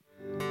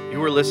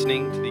You are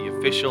listening to the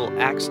official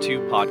Acts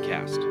 2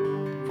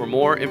 podcast. For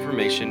more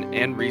information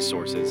and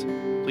resources,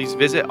 please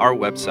visit our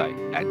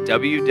website at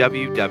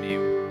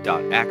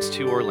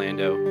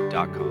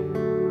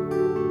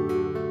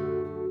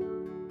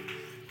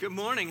www.acts2orlando.com. Good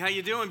morning. How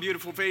you doing,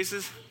 beautiful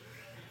faces?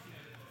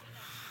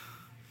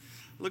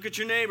 Look at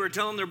your neighbor.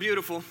 Tell them they're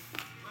beautiful.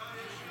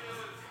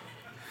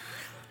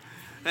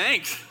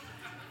 Thanks.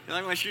 You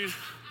like my shoes?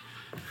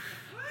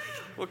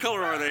 What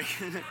color are they?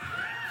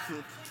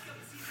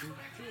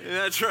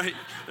 Yeah, that's right.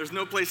 There's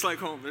no place like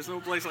home. There's no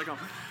place like home,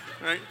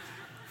 right?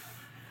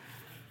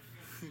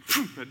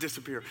 I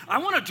disappear. I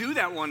want to do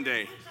that one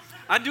day.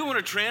 I do want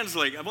to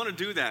translate. I want to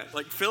do that.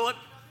 Like Philip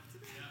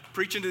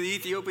preaching to the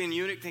Ethiopian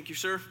eunuch, thank you,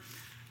 sir,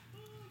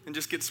 and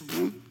just gets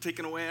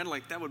taken away. I'd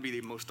like, that would be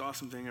the most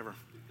awesome thing ever.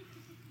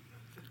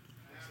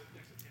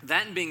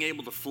 That and being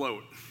able to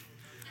float.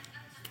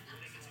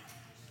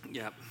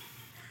 Yeah.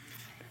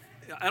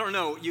 I don't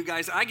know, you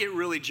guys, I get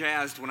really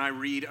jazzed when I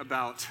read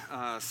about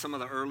some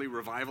of the early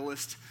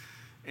revivalists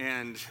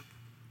and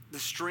the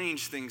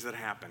strange things that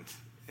happened.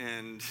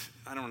 And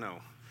I don't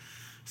know,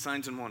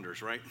 signs and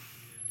wonders, right?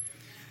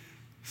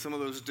 Some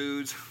of those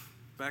dudes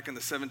back in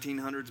the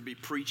 1700s would be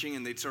preaching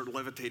and they'd start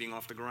levitating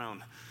off the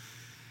ground.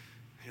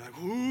 You're like,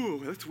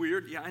 ooh, that's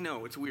weird. Yeah, I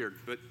know, it's weird.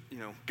 But, you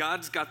know,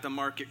 God's got the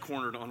market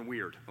cornered on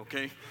weird,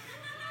 okay?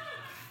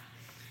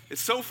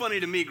 It's so funny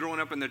to me growing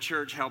up in the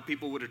church how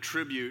people would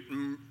attribute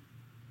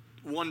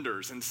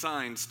wonders and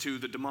signs to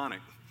the demonic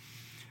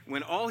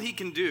when all he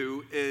can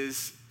do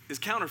is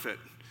counterfeit.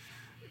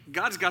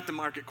 God's got the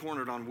market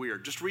cornered on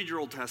weird. Just read your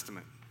Old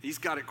Testament. He's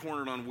got it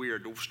cornered on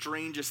weird. The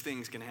strangest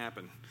things can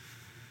happen.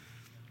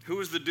 Who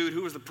was the dude,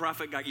 who was the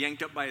prophet got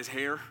yanked up by his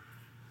hair?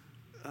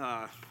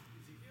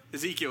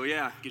 Ezekiel,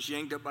 yeah, gets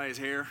yanked up by his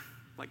hair,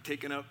 like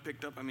taken up,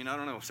 picked up. I mean, I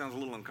don't know, sounds a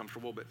little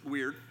uncomfortable, but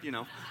weird, you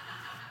know.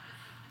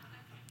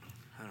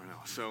 I don't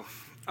know. So,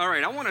 all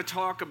right, I want to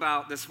talk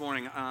about this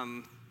morning.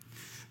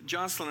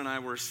 Jocelyn and I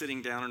were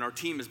sitting down, and our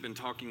team has been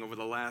talking over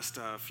the last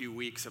few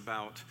weeks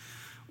about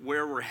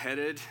where we're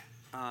headed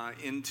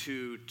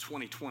into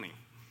 2020.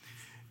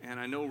 And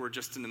I know we're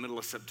just in the middle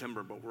of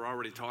September, but we're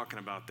already talking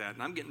about that,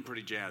 and I'm getting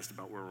pretty jazzed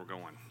about where we're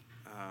going.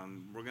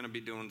 We're going to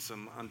be doing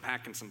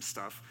unpacking some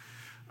stuff,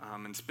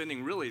 and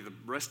spending really the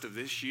rest of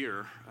this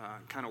year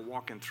kind of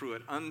walking through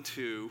it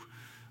unto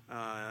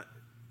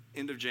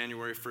end of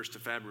January, 1st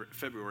of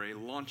February,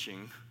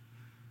 launching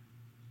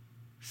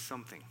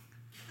something.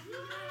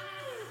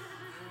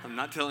 I'm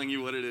not telling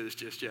you what it is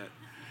just yet,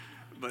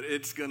 but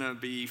it's going to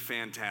be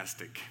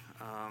fantastic.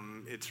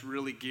 It's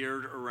really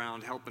geared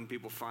around helping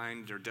people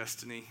find their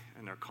destiny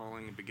and their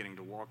calling and beginning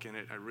to walk in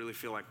it. I really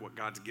feel like what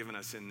God's given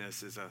us in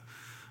this is a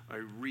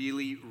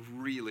really,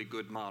 really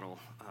good model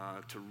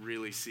to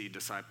really see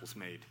disciples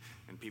made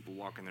and people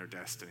walk in their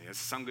destiny. Does it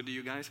sound good to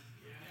you guys?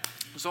 Yeah.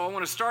 So I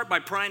want to start by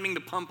priming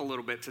the pump a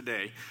little bit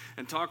today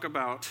and talk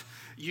about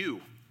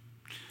you.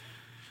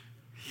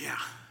 Yeah,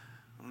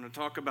 I want to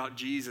talk about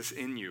Jesus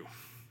in you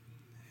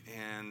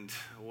and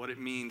what it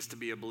means to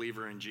be a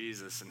believer in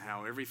Jesus and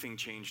how everything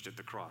changed at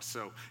the cross.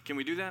 So, can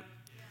we do that?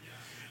 Yes.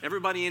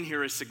 Everybody in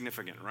here is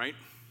significant, right?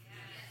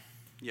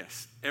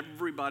 Yes.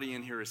 Everybody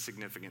in here is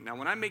significant. Now,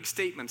 when I make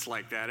statements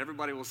like that,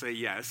 everybody will say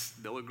yes,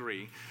 they'll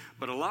agree.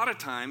 But a lot of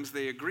times,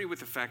 they agree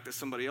with the fact that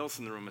somebody else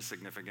in the room is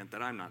significant,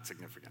 that I'm not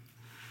significant.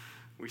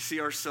 We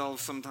see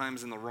ourselves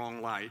sometimes in the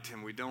wrong light,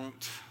 and we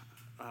don't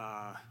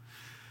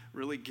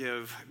really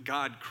give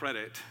God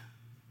credit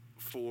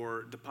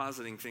for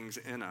depositing things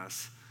in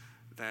us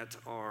that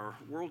are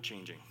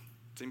world-changing.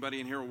 Is anybody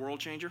in here a world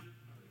changer?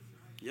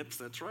 Yep,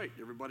 that's right.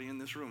 Everybody in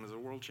this room is a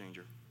world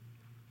changer.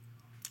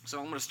 So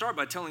I'm going to start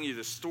by telling you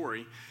this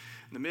story.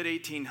 In the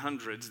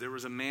mid-1800s, there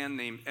was a man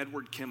named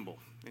Edward Kimball.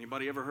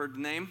 Anybody ever heard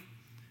the name?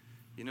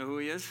 You know who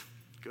he is?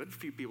 Good, a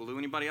few people do.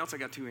 Anybody else? I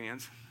got two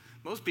hands.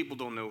 Most people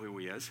don't know who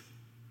he is.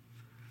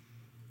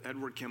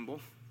 Edward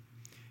Kimball.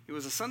 He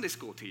was a Sunday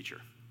school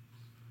teacher.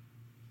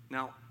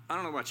 Now, I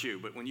don't know about you,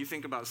 but when you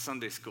think about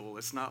Sunday school,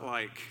 it's not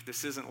like,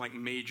 this isn't like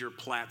major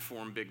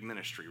platform, big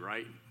ministry,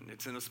 right?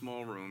 It's in a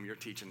small room, you're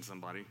teaching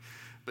somebody.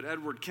 But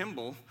Edward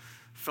Kimball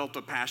felt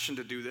a passion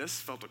to do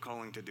this, felt a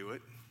calling to do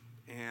it.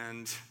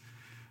 And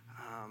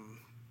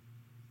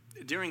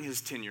during his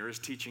tenure as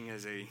teaching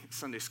as a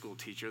Sunday school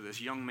teacher, this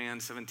young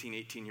man, 17,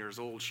 18 years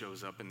old,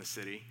 shows up in the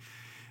city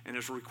and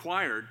is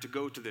required to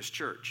go to this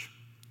church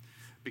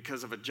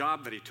because of a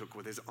job that he took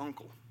with his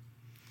uncle.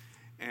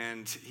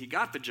 And he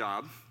got the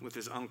job with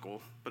his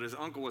uncle, but his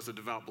uncle was a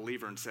devout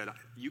believer and said,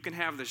 you can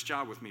have this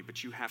job with me,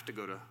 but you have to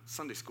go to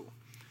Sunday school.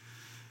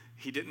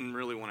 He didn't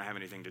really want to have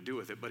anything to do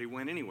with it, but he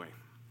went anyway.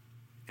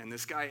 And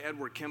this guy,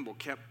 Edward Kimball,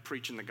 kept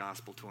preaching the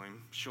gospel to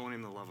him, showing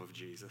him the love of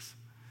Jesus.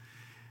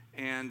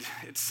 And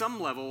at some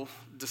level,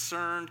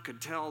 discerned, could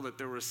tell that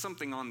there was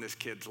something on this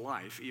kid's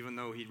life, even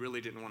though he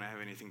really didn't want to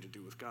have anything to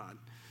do with God.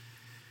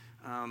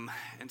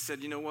 And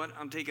said, you know what,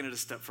 I'm taking it a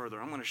step further.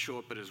 I'm going to show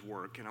up at his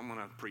work, and I'm going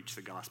to preach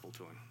the gospel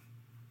to him.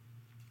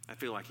 I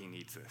feel like he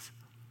needs this.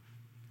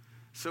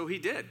 So he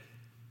did.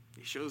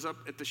 He shows up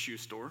at the shoe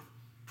store,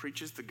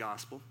 preaches the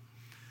gospel,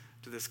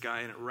 to this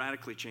guy, and it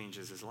radically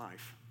changes his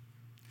life.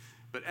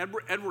 But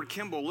Edward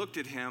Kimball looked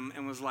at him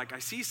and was like, I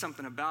see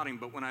something about him,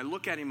 but when I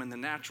look at him in the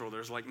natural,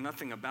 there's like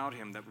nothing about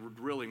him that would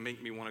really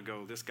make me want to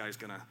go, this guy's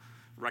going to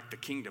wreck the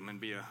kingdom and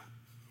be a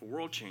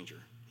world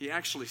changer. He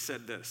actually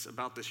said this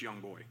about this young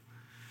boy.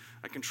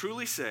 I can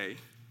truly say,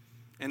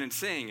 and in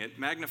saying it,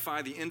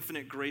 magnify the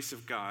infinite grace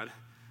of God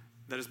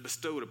that is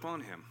bestowed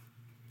upon him,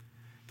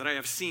 that I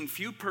have seen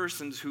few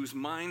persons whose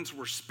minds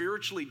were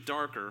spiritually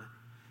darker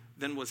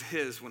than was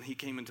his when he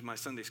came into my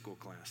Sunday school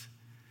class.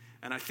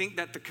 And I think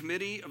that the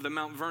committee of the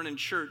Mount Vernon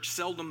Church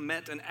seldom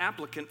met an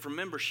applicant for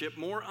membership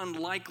more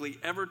unlikely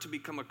ever to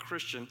become a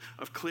Christian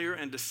of clear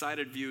and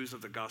decided views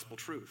of the gospel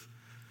truth,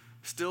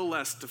 still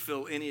less to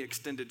fill any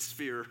extended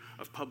sphere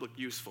of public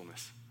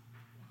usefulness.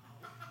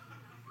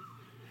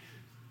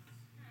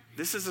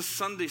 This is a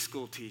Sunday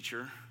school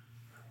teacher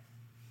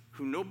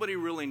who nobody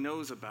really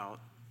knows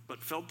about,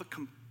 but felt the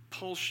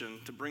compulsion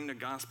to bring the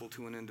gospel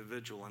to an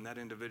individual, and that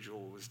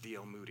individual was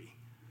D.L. Moody.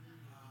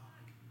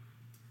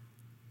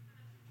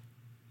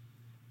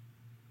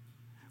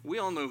 We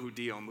all know who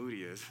D.L.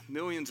 Moody is.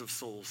 Millions of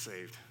souls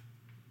saved.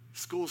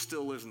 School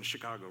still lives in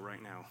Chicago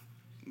right now.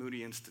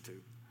 Moody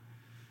Institute.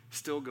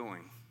 Still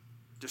going.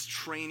 Just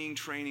training,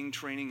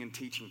 and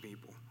teaching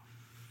people.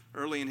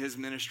 Early in his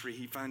ministry,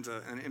 he finds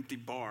an empty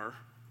bar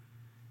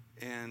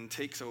and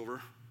takes over,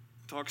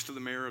 talks to the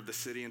mayor of the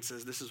city and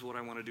says, this is what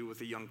I want to do with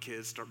the young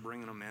kids. Start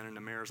bringing them in. And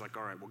the mayor's like,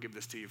 all right, we'll give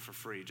this to you for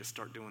free. Just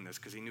start doing this,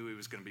 because he knew he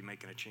was going to be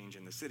making a change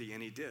in the city,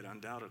 and he did,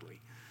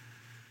 undoubtedly.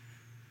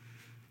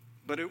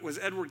 But it was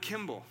Edward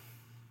Kimball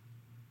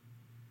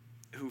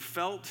who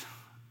felt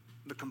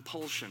the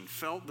compulsion,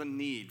 felt the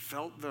need,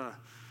 felt the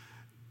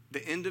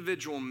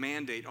individual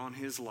mandate on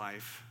his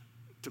life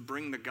to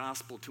bring the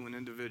gospel to an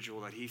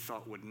individual that he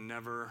thought would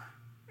never,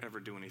 ever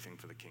do anything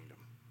for the kingdom.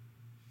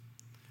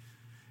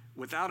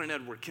 Without an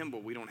Edward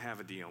Kimball, we don't have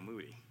a D.L.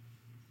 Moody.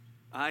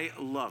 I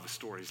love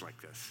stories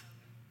like this.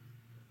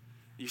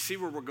 You see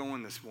where we're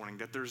going this morning,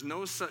 that there's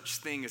no such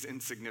thing as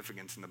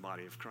insignificance in the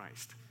body of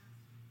Christ.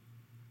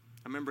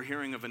 I remember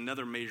hearing of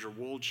another major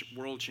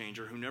world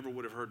changer who never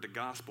would have heard the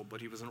gospel,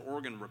 but he was an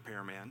organ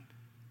repairman.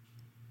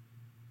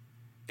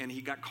 And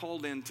he got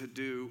called in to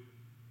do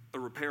a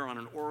repair on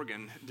an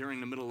organ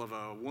during the middle of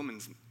a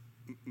woman's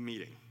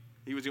meeting.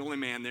 He was the only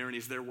man there, and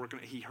he's there working.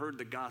 He heard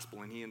the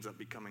gospel, and he ends up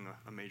becoming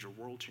a major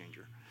world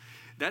changer.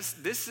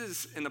 This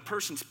is, and the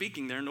person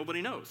speaking there,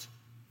 nobody knows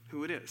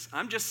who it is.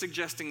 I'm just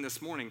suggesting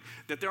this morning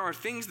that there are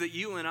things that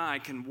you and I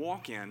can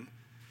walk in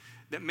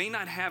that may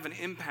not have an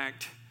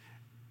impact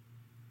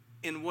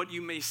in what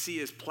you may see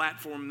as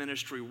platform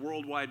ministry,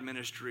 worldwide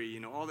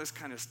ministry, all this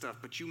kind of stuff.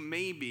 But you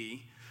may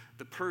be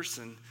the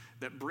person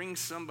that brings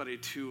somebody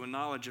to a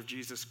knowledge of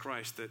Jesus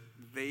Christ, that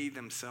they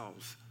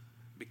themselves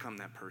become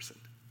that person.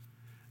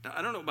 Now,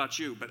 I don't know about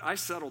you, but I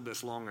settled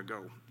this long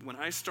ago. When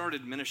I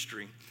started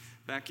ministry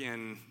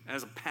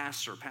as a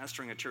pastor,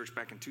 pastoring a church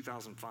back in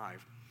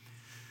 2005,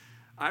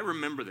 I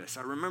remember this.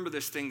 I remember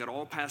this thing that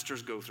all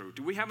pastors go through.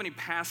 Do we have any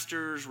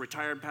pastors,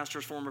 retired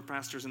pastors, former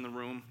pastors in the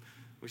room?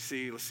 Let's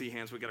see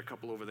hands. We got a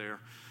couple over there.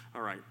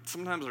 All right.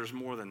 Sometimes there's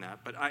more than that.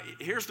 But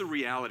here's the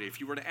reality.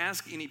 If you were to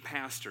ask any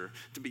pastor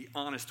to be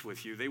honest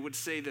with you, they would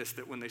say this,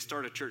 that when they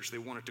start a church, they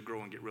want it to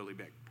grow and get really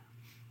big.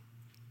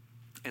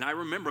 And I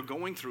remember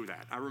going through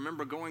that. I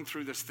remember going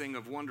through this thing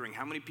of wondering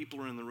how many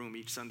people are in the room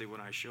each Sunday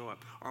when I show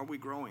up. Are we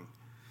growing?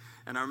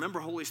 And I remember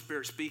Holy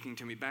Spirit speaking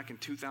to me back in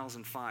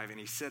 2005, and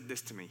he said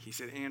this to me. He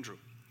said, Andrew,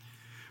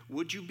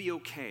 would you be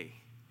okay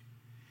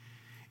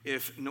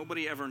if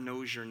nobody ever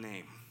knows your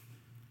name,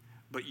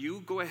 but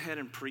you go ahead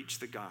and preach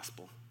the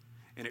gospel,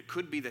 and it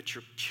could be that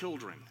your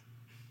children,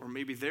 or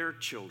maybe their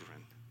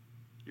children,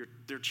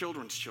 their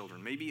children's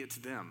children, maybe it's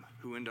them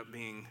who end up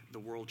being the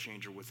world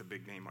changer with a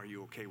big name. Are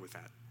you okay with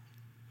that?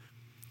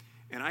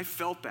 And I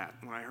felt that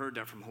when I heard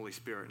that from Holy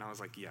Spirit, and I was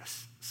like,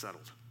 yes,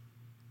 settled.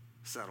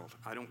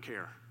 I don't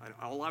care.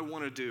 All I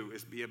want to do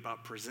is be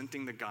about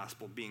presenting the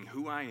gospel, being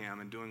who I am,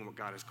 and doing what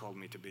God has called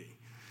me to be.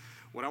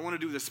 What I want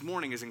to do this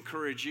morning is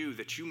encourage you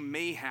that you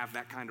may have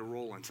that kind of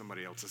role in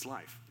somebody else's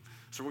life.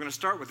 So we're going to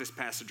start with this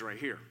passage right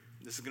here.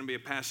 This is going to be a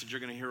passage you're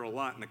going to hear a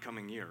lot in the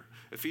coming year.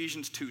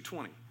 Ephesians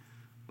 2:20.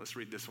 Let's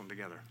read this one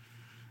together.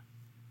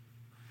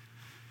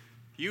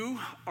 You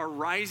are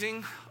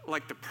rising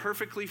like the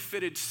perfectly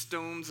fitted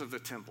stones of the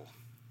temple,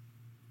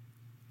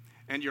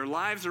 and your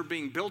lives are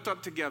being built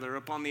up together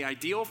upon the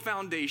ideal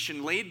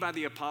foundation laid by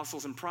the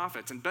apostles and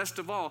prophets. And best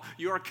of all,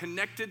 you are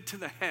connected to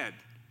the head,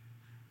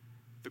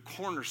 the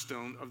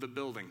cornerstone of the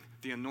building,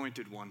 the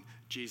anointed one,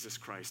 Jesus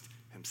Christ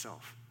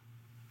himself.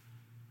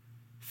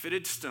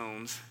 Fitted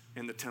stones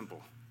in the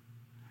temple.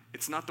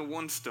 It's not the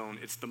one stone,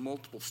 it's the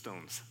multiple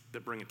stones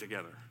that bring it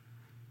together.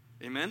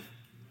 Amen?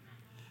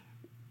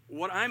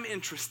 What I'm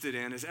interested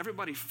in is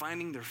everybody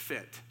finding their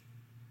fit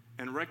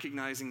and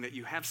recognizing that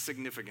you have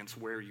significance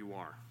where you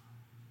are.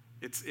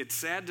 It's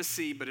sad to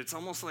see, but it's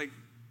almost like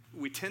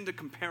we tend to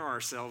compare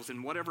ourselves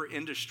in whatever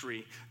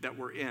industry that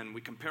we're in.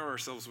 We compare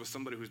ourselves with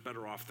somebody who's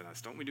better off than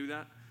us. Don't we do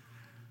that?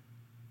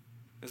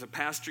 As a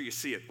pastor, you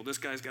see it. Well, this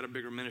guy's got a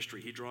bigger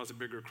ministry. He draws a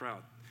bigger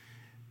crowd.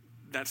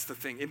 That's the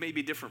thing. It may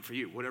be different for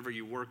you, whatever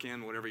you work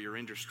in, whatever your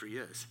industry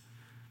is.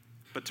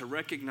 But to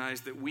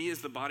recognize that we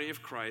as the body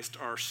of Christ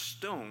are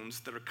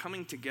stones that are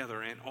coming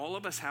together, and all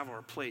of us have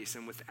our place.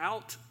 And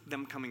without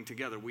them coming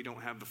together, we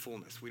don't have the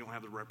fullness. We don't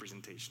have the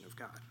representation of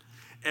God.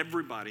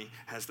 Everybody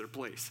has their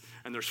place.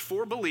 And there's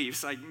 4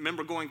 beliefs. I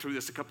remember going through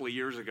this a couple of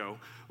years ago,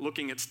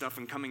 looking at stuff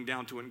and coming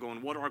down to it and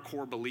going, what are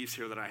core beliefs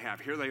here that I have?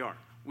 Here they are.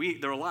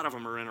 There are a lot of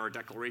them are in our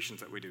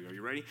declarations that we do. Are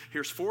you ready?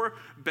 Here's 4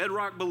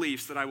 bedrock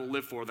beliefs that I will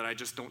live for that I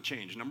just don't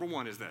change. Number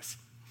 1 is this.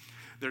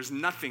 There's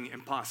nothing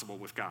impossible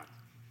with God.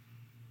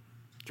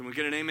 Can we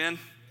get an amen?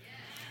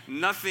 Yes.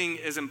 Nothing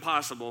is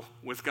impossible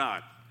with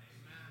God.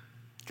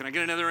 Amen. Can I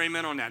get another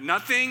amen on that?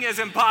 Nothing is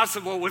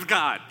impossible with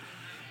God. Amen.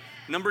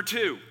 Number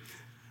 2,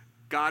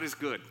 God is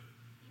good.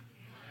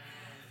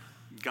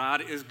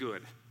 God is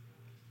good.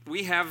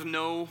 We have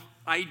no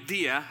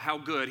idea how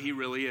good he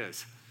really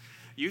is.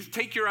 You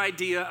take your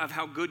idea of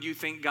how good you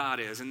think God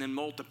is and then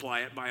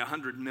multiply it by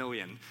 100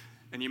 million,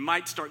 and you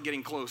might start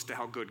getting close to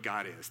how good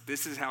God is.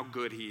 This is how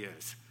good he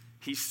is.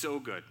 He's so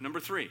good.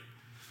 Number 3,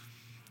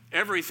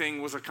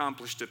 everything was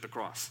accomplished at the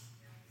cross.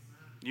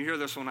 You hear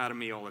this one out of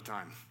me all the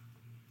time.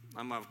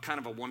 I'm kind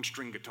of a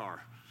one-string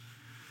guitar.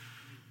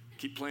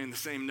 Keep playing the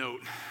same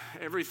note.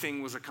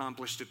 Everything was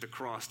accomplished at the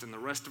cross, and the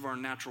rest of our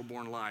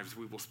natural-born lives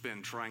we will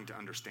spend trying to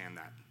understand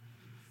that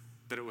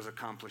it was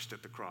accomplished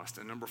at the cross.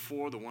 And number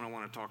 4, the one I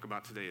want to talk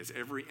about today, is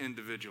every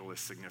individual is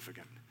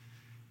significant.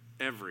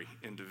 Every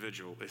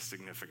individual is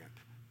significant.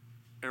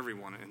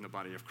 Everyone in the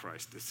body of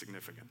Christ is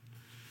significant.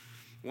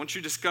 Once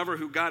you discover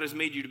who God has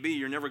made you to be,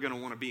 you're never going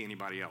to want to be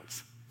anybody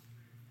else.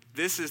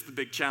 This is the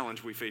big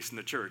challenge we face in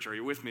the church. Are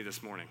you with me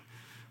this morning?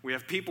 We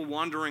have people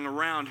wandering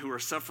around who are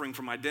suffering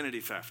from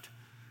identity theft.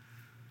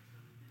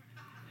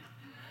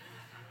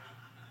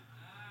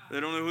 They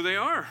don't know who they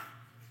are.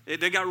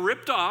 They got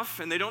ripped off,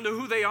 and they don't know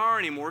who they are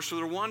anymore, so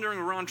they're wandering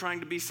around trying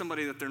to be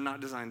somebody that they're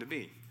not designed to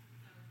be.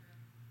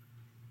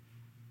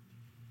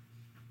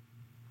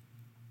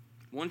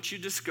 Once you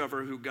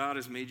discover who God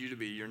has made you to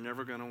be, you're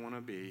never going to want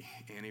to be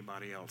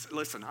anybody else.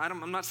 Listen,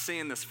 I'm not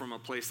saying this from a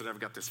place that I've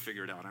got this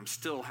figured out. I'm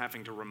still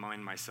having to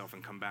remind myself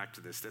and come back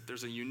to this, that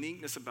there's a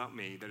uniqueness about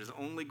me that is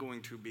only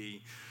going to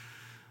be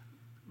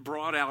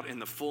brought out in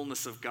the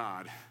fullness of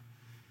God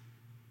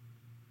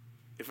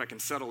if I can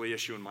settle the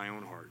issue in my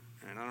own heart.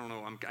 And I don't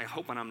know, I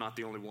hope I'm not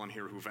the only one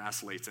here who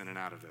vacillates in and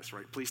out of this,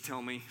 right? Please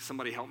tell me,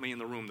 somebody help me in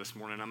the room this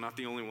morning. I'm not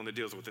the only one that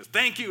deals with this.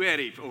 Thank you,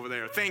 Eddie, over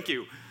there. Thank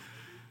you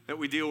that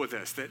we deal with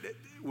this. That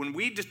when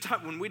we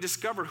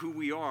discover who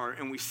we are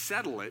and we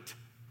settle it,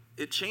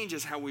 it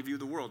changes how we view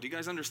the world. Do you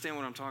guys understand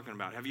what I'm talking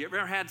about? Have you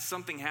ever had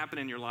something happen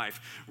in your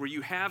life where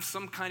you have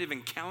some kind of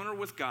encounter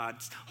with God?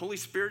 Holy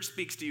Spirit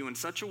speaks to you in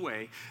such a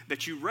way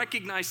that you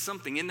recognize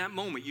something in that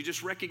moment. You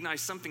just recognize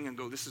something and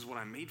go, this is what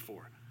I'm made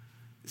for.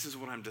 This is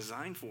what I'm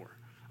designed for.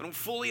 I don't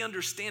fully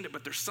understand it,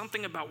 but there's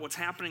something about what's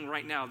happening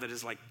right now that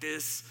is like,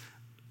 this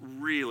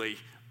really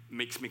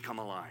makes me come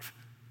alive.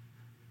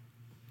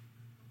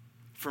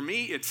 For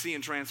me, it's seeing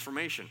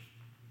transformation.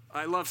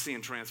 I love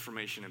seeing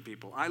transformation in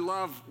people. I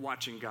love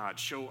watching God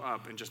show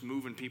up and just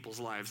move in people's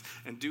lives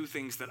and do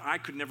things that I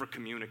could never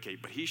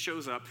communicate. But he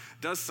shows up,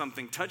 does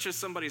something, touches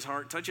somebody's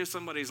heart, touches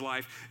somebody's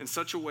life in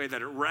such a way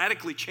that it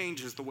radically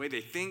changes the way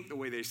they think, the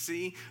way they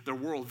see. Their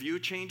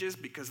worldview changes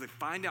because they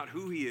find out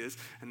who he is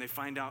and they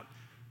find out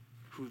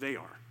who they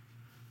are.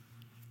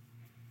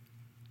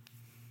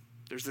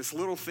 There's this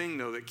little thing,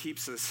 though, that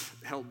keeps us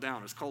held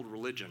down. It's called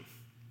religion.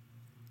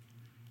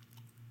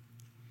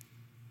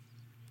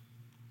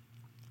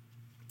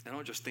 I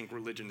don't just think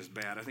religion is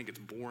bad. I think it's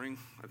boring.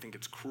 I think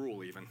it's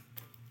cruel even.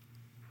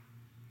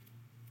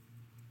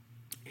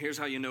 Here's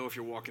how you know if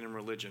you're walking in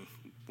religion.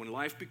 When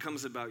life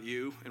becomes about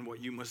you and what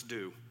you must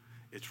do,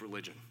 it's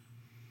religion.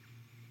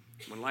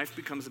 When life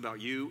becomes about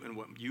you and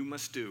what you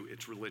must do,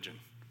 it's religion.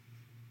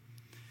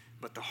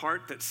 But the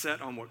heart that's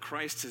set on what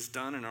Christ has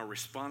done and our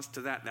response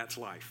to that, that's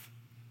life.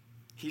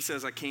 He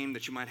says, I came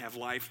that you might have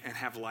life and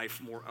have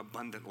life more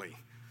abundantly.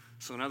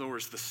 So in other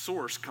words, the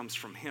source comes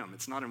from him.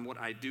 It's not in what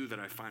I do that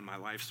I find my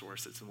life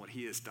source. It's in what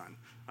he has done.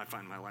 I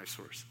find my life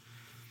source.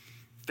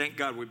 Thank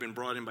God we've been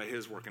brought in by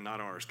his work and not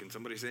ours. Can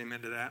somebody say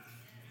amen to that?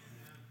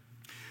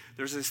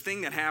 There's this thing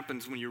that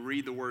happens when you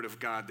read the word of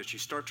God that you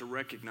start to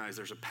recognize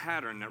there's a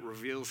pattern that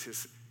reveals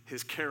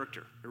his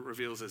character. It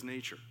reveals his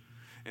nature.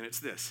 And it's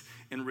this.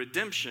 In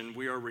redemption,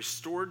 we are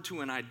restored to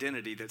an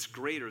identity that's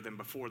greater than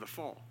before the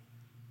fall.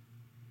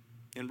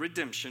 In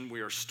redemption, we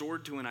are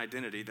stored to an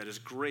identity that is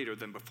greater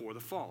than before the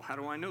fall. How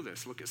do I know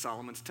this? Look at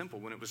Solomon's temple.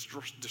 When it was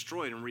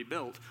destroyed and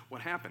rebuilt, what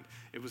happened?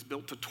 It was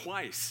built to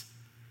twice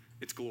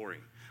its glory.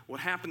 What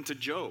happened to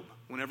Job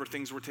whenever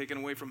things were taken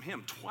away from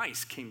him?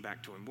 Twice came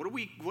back to him. What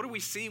do we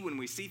see when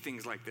we see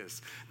things like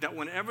this? That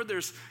whenever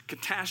there's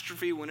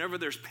catastrophe, whenever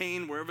there's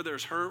pain, wherever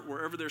there's hurt,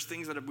 wherever there's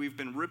things that we've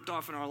been ripped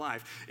off in our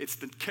life, it's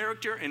the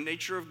character and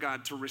nature of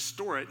God to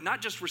restore it.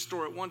 Not just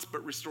restore it once,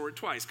 but restore it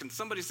twice. Can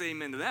somebody say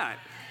amen to that?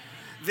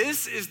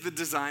 This is the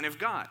design of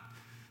God.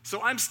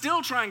 So I'm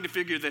still trying to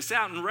figure this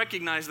out and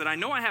recognize that I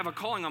know I have a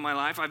calling on my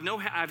life.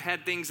 I've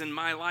had things in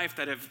my life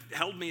that have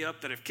held me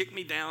up, that have kicked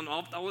me down.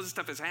 All this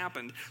stuff has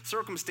happened,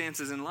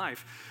 circumstances in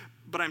life.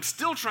 But I'm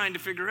still trying to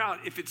figure out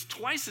if it's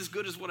twice as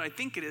good as what I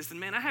think it is, then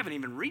man, I haven't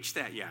even reached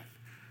that yet.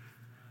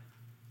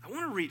 I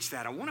want to reach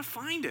that. I want to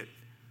find it.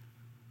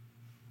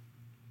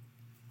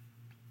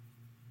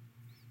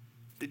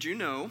 Did you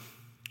know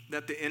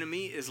that the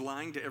enemy is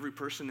lying to every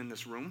person in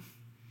this room?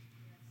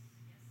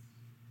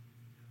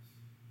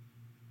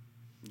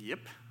 Yep.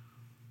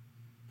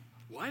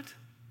 What?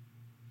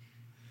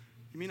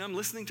 You mean I'm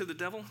listening to the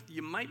devil?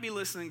 You might be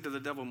listening to the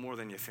devil more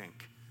than you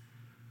think.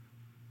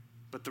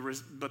 But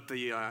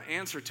the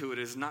answer to it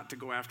is not to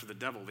go after the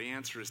devil. The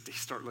answer is to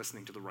start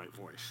listening to the right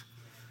voice.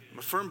 I'm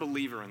a firm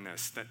believer in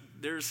this, that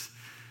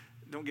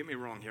don't get me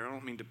wrong here, I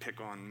don't mean to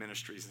pick on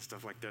ministries and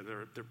stuff like that.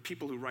 There are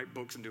people who write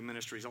books and do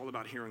ministries all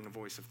about hearing the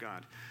voice of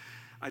God.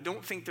 I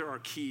don't think there are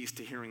keys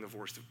to hearing the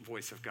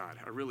voice of God.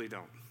 I really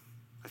don't.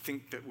 I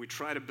think that we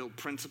try to build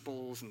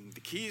principles and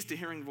the keys to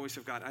hearing the voice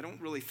of God. I don't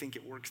really think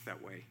it works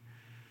that way.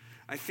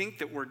 I think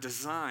that we're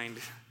designed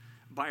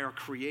by our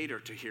Creator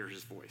to hear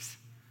his voice.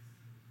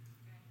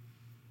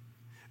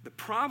 The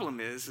problem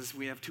is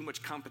we have too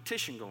much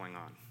competition going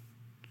on.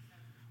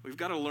 We've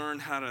got to learn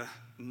how to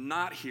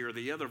not hear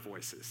the other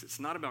voices. It's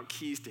not about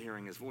keys to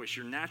hearing his voice.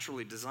 You're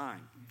naturally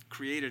designed,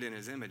 created in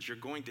his image. You're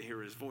going to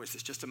hear his voice.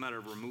 It's just a matter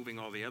of removing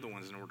all the other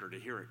ones in order to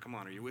hear it. Come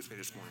on, are you with me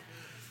this morning?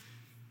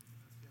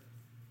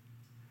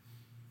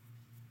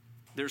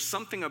 There's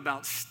something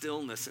about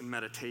stillness and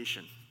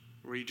meditation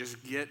where you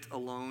just get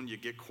alone, you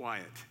get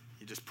quiet.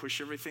 You just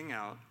push everything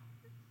out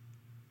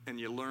and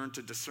you learn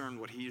to discern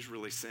what he's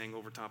really saying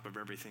over top of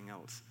everything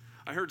else.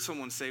 I heard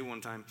someone say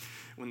one time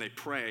when they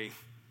pray,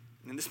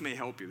 and this may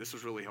help you. This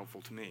was really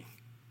helpful to me.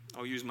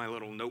 I'll use my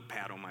little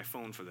notepad on my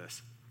phone for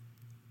this.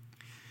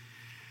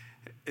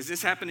 Has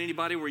this happened to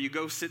anybody where you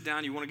go sit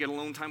down, you want to get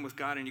alone time with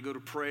God, and you go to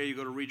pray, you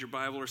go to read your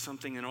Bible or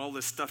something, and all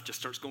this stuff just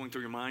starts going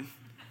through your mind?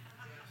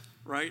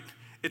 Right?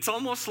 It's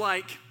almost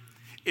like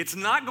it's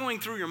not going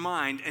through your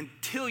mind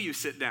until you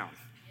sit down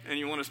and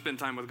you want to spend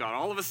time with God.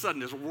 All of a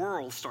sudden, this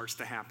whirl starts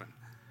to happen.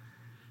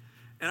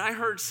 And I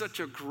heard such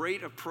a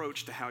great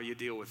approach to how you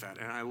deal with that,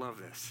 and I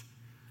love this.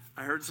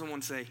 I heard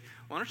someone say,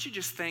 why don't you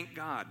just thank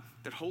God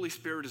that Holy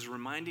Spirit is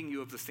reminding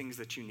you of the things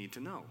that you need to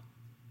know?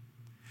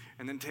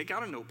 And then take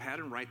out a notepad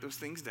and write those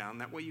things down.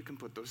 That way you can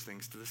put those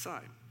things to the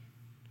side.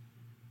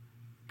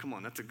 Come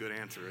on, that's a good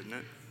answer, isn't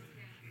it?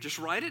 Just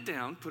write it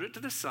down, put it to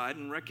the side,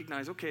 and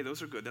recognize, okay,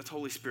 those are good. That's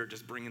Holy Spirit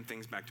just bringing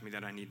things back to me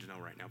that I need to know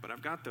right now. But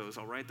I've got those.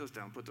 I'll write those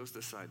down, put those to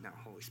the side. Now,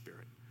 Holy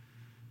Spirit,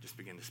 just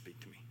begin to speak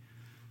to me.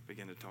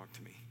 Begin to talk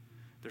to me.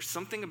 There's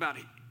something about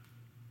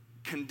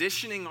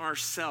conditioning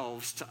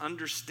ourselves to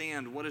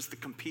understand what is the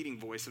competing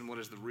voice and what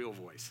is the real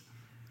voice.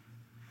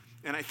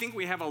 And I think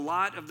we have a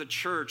lot of the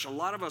church, a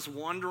lot of us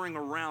wandering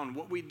around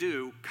what we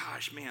do.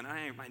 Gosh, man,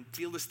 I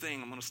feel this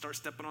thing. I'm going to start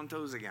stepping on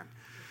toes again.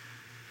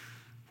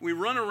 We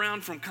run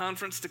around from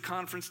conference to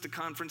conference to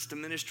conference to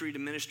ministry to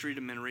ministry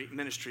to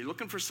ministry,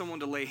 looking for someone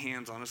to lay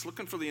hands on us,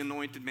 looking for the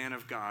anointed man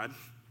of God,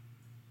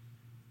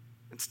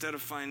 instead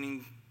of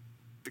finding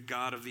the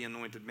God of the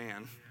anointed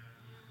man.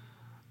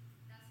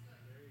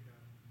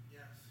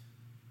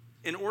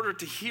 In order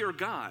to hear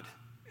God,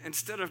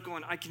 instead of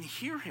going, I can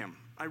hear him.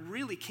 I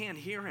really can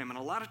hear him. And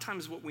a lot of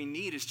times what we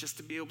need is just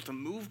to be able to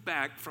move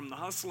back from the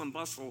hustle and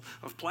bustle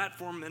of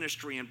platform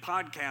ministry and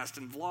podcasts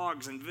and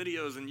vlogs and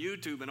videos and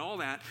YouTube and all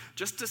that,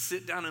 just to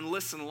sit down and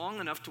listen long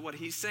enough to what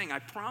he's saying. I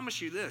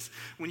promise you this,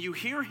 when you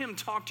hear him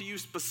talk to you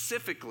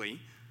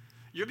specifically,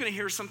 you're going to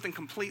hear something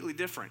completely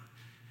different.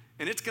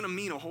 And it's going to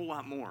mean a whole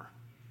lot more.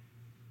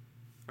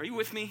 Are you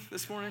with me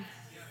this morning?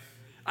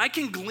 I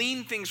can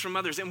glean things from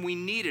others, and we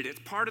need it.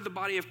 It's part of the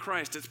body of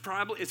Christ. It's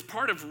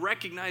part of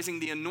recognizing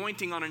the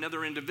anointing on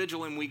another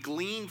individual, and we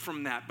glean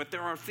from that. But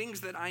there are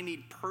things that I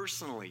need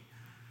personally,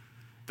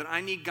 that I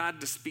need God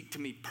to speak to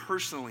me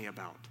personally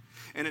about.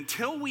 And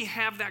until we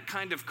have that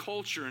kind of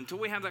culture, until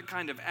we have that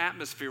kind of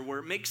atmosphere where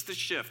it makes the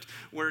shift,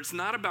 where it's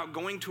not about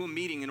going to a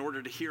meeting in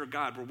order to hear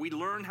God, where we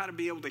learn how to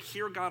be able to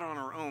hear God on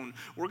our own,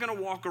 we're going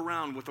to walk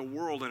around with a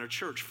world and a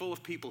church full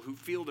of people who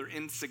feel they're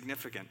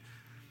insignificant,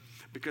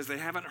 because they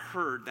haven't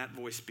heard that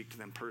voice speak to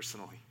them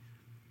personally.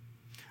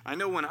 I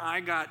know when I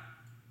got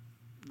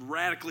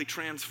radically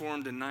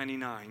transformed in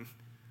 99,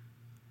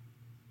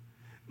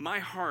 my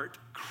heart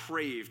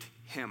craved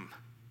him,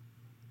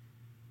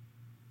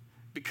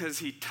 because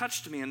he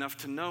touched me enough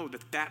to know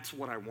that that's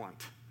what I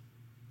want.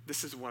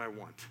 This is what I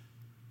want.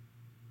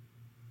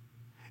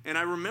 And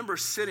I remember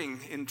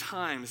sitting in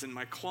times in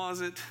my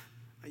closet.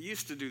 I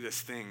used to do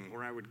this thing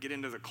where I would get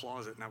into the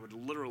closet and I would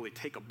literally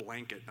take a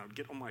blanket and I would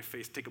get on my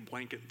face, take a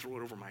blanket and throw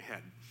it over my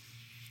head.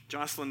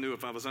 Jocelyn knew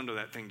if I was under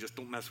that thing, just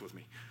don't mess with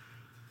me.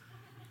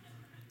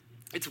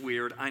 It's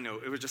weird, I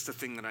know. It was just a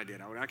thing that I did.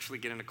 I would actually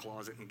get in a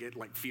closet and get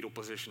like fetal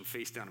position,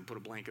 face down, and put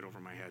a blanket over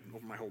my head,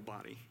 over my whole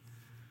body.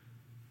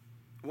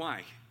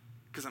 Why?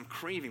 Because I'm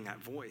craving that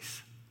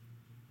voice.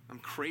 I'm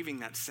craving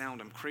that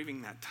sound. I'm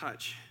craving that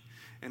touch.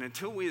 And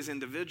until we as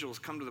individuals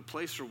come to the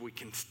place where we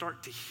can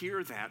start to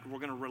hear that, we're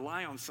going to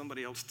rely on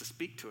somebody else to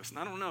speak to us. And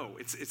I don't know,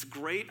 it's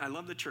great. I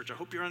love the church. I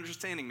hope you're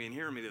understanding me and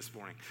hearing me this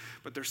morning.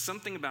 But there's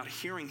something about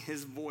hearing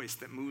his voice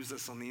that moves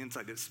us on the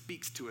inside, that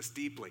speaks to us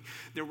deeply.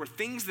 There were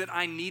things that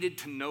I needed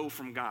to know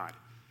from God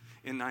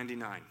in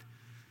 99.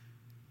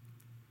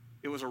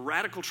 It was a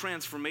radical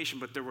transformation,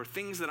 but there were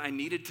things that I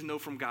needed to know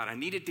from God. I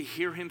needed to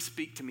hear him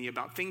speak to me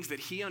about things that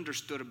he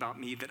understood about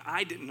me that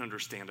I didn't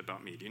understand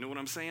about me. Do you know what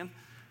I'm saying?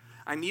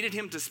 I needed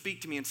him to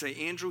speak to me and say,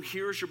 Andrew,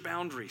 here's your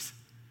boundaries.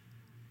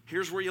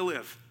 Here's where you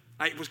live.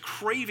 I was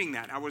craving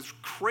that. I was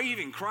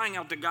crying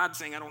out to God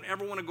saying, I don't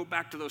ever want to go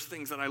back to those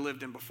things that I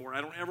lived in before. I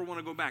don't ever want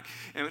to go back.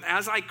 And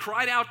as I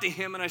cried out to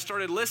him and I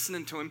started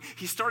listening to him,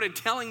 he started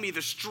telling me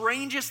the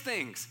strangest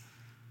things.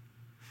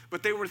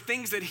 But they were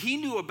things that he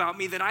knew about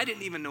me that I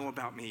didn't even know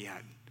about me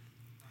yet.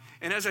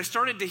 And as I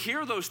started to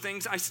hear those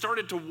things, I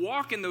started to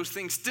walk in those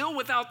things, still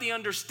without the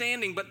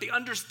understanding, but the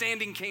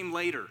understanding came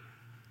later.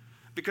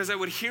 Because I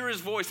would hear his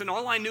voice, and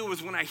all I knew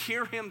was when I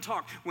hear him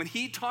talk, when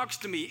he talks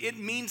to me, it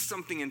means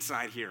something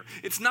inside here.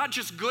 It's not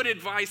just good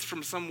advice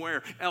from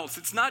somewhere else.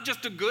 It's not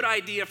just a good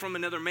idea from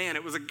another man.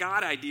 It was a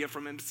God idea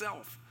from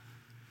himself.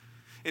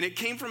 And it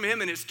came from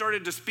him, and it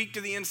started to speak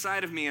to the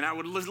inside of me, and I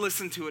would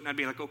listen to it, and I'd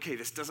be like, okay,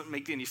 this doesn't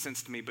make any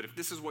sense to me, but if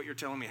this is what you're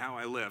telling me how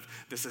I live,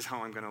 this is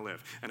how I'm going to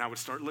live. And I would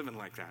start living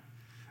like that.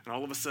 And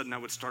all of a sudden, I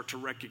would start to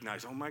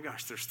recognize, oh my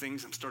gosh, there's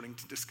things I'm starting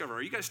to discover.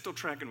 Are you guys still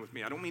tracking with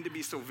me? I don't mean to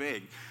be so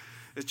vague.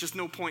 It's just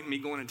no point in me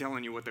going and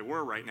telling you what they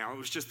were right now. It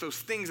was just those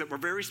things that were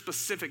very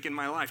specific in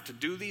my life, to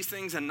do these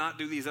things and not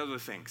do these other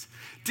things.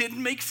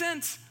 Didn't make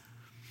sense,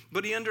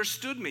 but he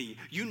understood me.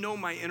 You know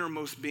my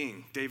innermost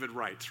being, David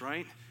writes,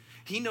 right?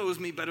 He knows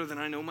me better than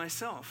I know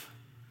myself.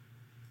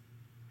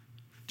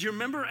 Do you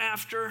remember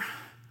after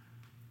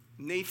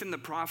Nathan the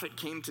prophet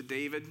came to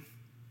David,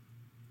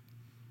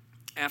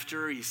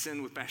 after he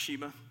sinned with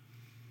Bathsheba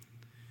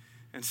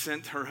and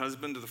sent her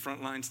husband to the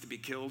front lines to be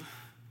killed?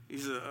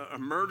 He's a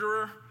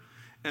murderer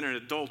and an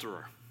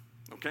adulterer,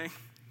 okay?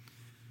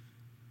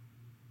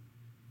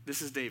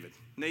 This is David.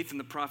 Nathan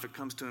the prophet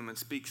comes to him and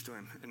speaks to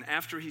him. And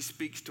after he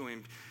speaks to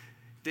him,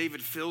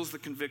 David feels the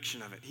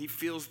conviction of it. He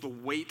feels the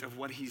weight of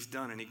what he's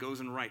done, and he goes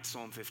and writes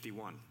Psalm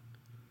 51.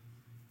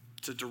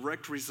 It's a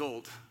direct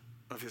result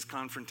of his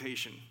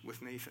confrontation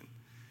with Nathan.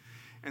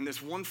 And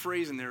this one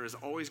phrase in there has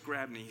always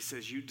grabbed me. He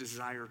says, you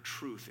desire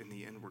truth in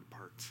the inward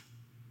parts.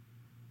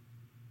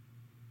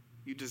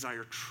 You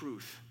desire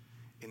truth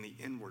in the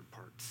inward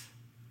parts.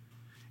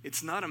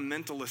 It's not a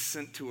mental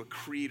assent to a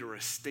creed or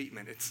a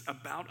statement. It's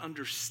about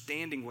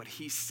understanding what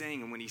he's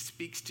saying. And when he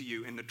speaks to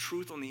you and the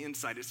truth on the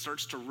inside, it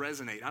starts to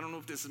resonate. I don't know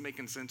if this is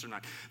making sense or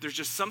not. There's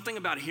just something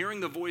about hearing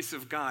the voice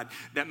of God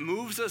that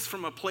moves us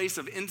from a place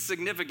of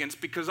insignificance,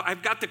 because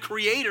I've got the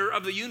creator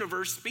of the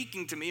universe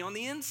speaking to me on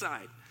the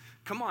inside.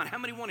 Come on, how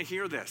many want to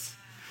hear this?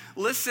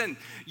 Listen,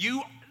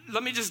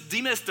 let me just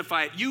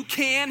demystify it. You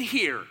can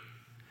hear.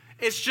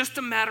 It's just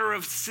a matter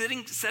of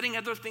setting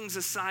other things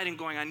aside and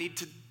going, I need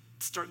to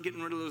start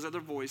getting rid of those other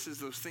voices,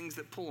 those things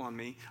that pull on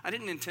me. I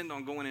didn't intend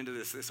on going into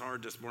this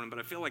hard this morning, but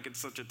I feel like it's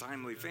such a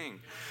timely thing.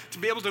 To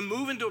be able to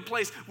move into a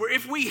place where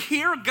if we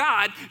hear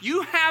God,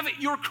 you have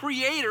your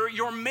creator,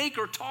 your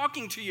maker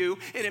talking to you,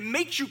 and it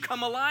makes you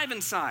come alive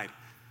inside.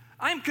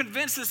 I'm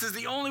convinced this is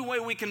the only way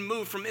we can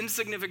move from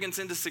insignificance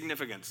into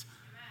significance.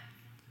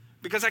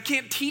 Because I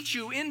can't teach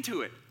you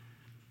into it.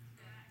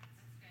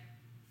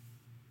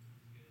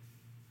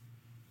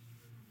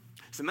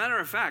 As a matter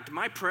of fact,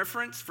 my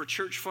preference for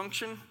church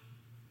function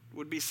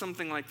would be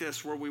something like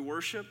this, where we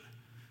worship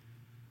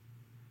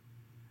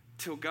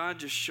till God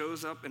just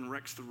shows up and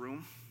wrecks the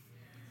room.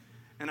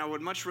 And I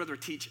would much rather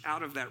teach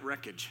out of that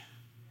wreckage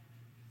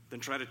than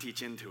try to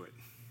teach into it.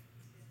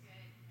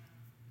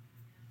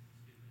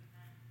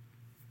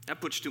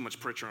 That puts too much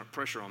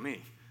pressure on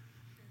me.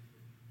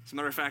 As a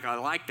matter of fact, I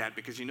like that,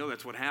 because you know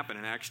that's what happened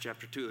in Acts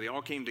chapter 2. They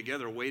all came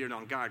together, waited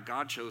on God.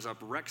 God shows up,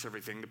 wrecks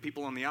everything. The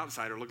people on the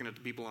outside are looking at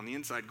the people on the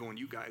inside going,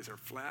 you guys are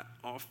flat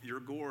off your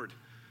gourd.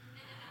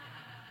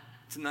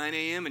 It's 9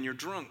 a.m. and you're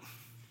drunk.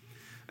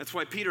 That's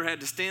why Peter had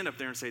to stand up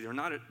there and say, they're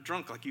not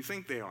drunk like you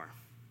think they are.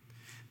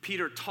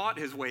 Peter taught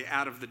his way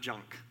out of the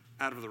junk,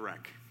 out of the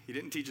wreck. He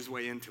didn't teach his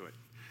way into it.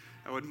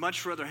 I would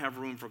much rather have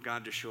room for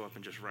God to show up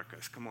and just wreck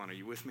us. Come on, are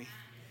you with me?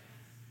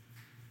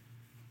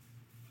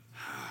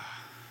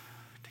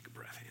 Take a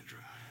breath, Andrew.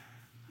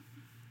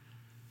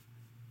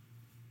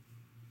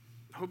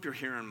 I hope you're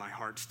hearing my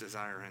heart's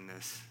desire in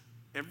this.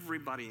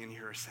 Everybody in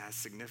here has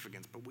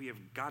significance, but we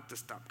have got to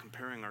stop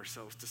comparing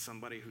ourselves to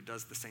somebody who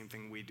does the same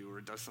thing we do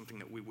or does something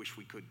that we wish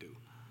we could do.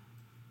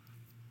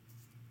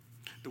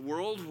 The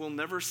world will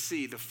never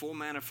see the full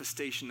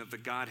manifestation of the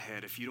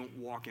Godhead if you don't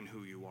walk in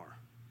who you are.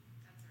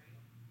 That's right.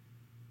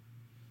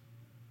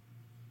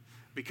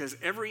 Because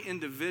every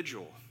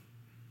individual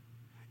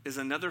is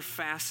another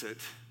facet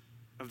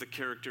of the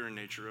character and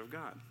nature of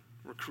God.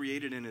 We're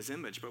created in his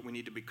image, but we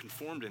need to be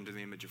conformed into the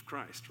image of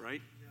Christ,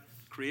 right?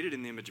 Created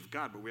in the image of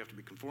God, but we have to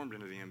be conformed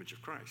into the image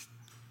of Christ.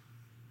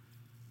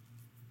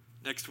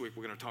 Next week,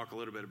 we're going to talk a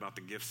little bit about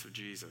the gifts of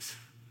Jesus.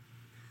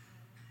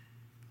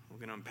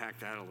 We're going to unpack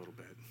that a little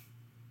bit.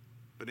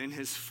 But in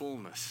his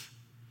fullness,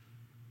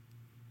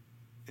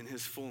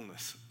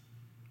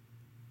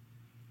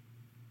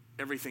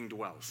 everything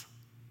dwells.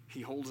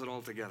 He holds it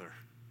all together.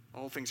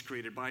 All things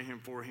created by him,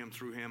 for him,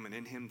 through him, and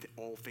in him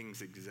all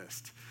things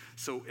exist.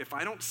 So if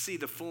I don't see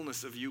the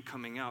fullness of you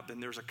coming out, then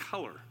there's a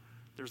color,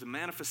 there's a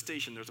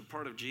manifestation, there's a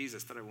part of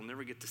Jesus that I will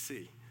never get to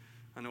see.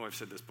 I know I've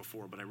said this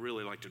before, but I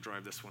really like to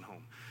drive this one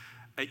home.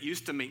 It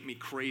used to make me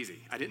crazy.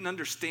 I didn't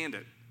understand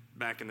it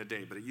back in the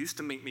day, but it used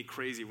to make me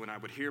crazy when I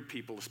would hear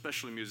people,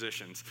 especially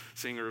musicians,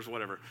 singers,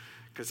 whatever,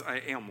 because I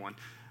am one,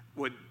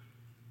 would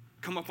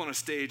come up on a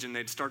stage and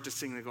they'd start to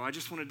sing. They go, I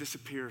just want to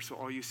disappear so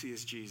all you see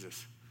is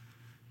Jesus.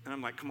 And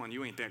I'm like, come on,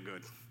 you ain't that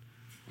good.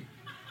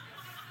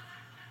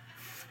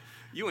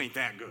 You ain't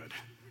that good.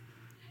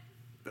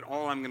 That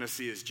all I'm going to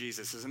see is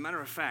Jesus. As a matter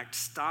of fact,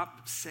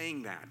 stop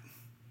saying that.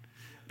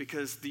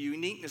 Because the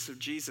uniqueness of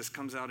Jesus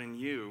comes out in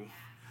you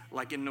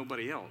like in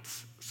nobody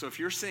else. So if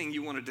you're saying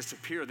you want to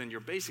disappear, then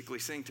you're basically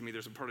saying to me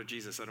there's a part of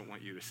Jesus I don't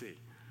want you to see.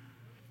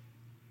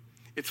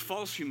 It's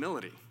false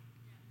humility.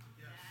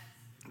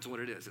 That's what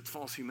it is. It's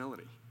false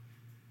humility.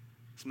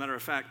 As a matter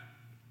of fact,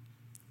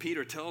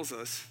 Peter tells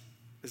us,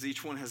 as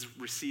each one has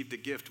received a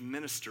gift,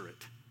 minister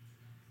it.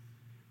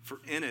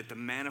 For in it, the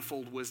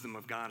manifold wisdom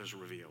of God is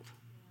revealed.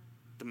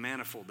 The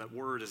manifold, that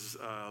word is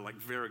like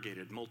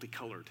variegated,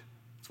 multicolored.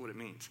 That's what it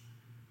means.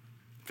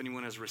 If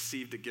anyone has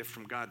received a gift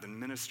from God, then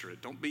minister it.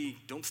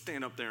 Don't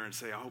stand up there and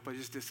say, I hope I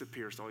just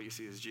disappear so all you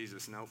see is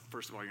Jesus. No,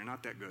 first of all, you're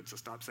not that good, so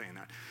stop saying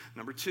that.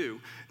 Number two,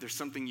 there's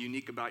something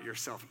unique about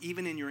yourself.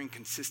 Even in your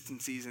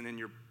inconsistencies and in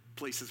your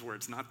places where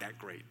it's not that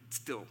great,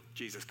 still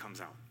Jesus comes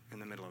out in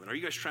the middle of it. Are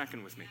you guys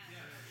tracking with me? Yeah.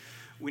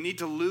 We need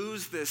to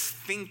lose this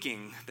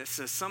thinking that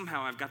says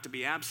somehow I've got to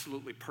be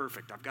absolutely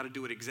perfect. I've got to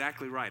do it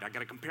exactly right. I've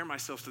got to compare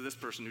myself to this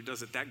person who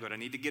does it that good. I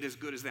need to get as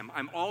good as them.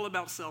 I'm all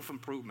about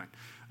self-improvement.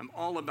 I'm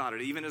all about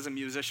it. Even as a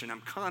musician,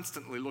 I'm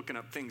constantly looking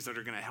up things that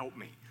are going to help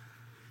me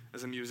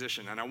as a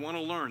musician. And I want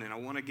to learn and I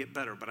want to get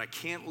better. But I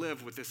can't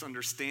live with this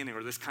understanding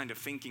or this kind of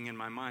thinking in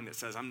my mind that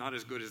says I'm not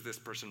as good as this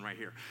person right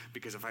here.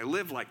 Because if I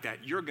live like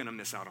that, you're going to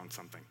miss out on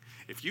something.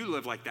 If you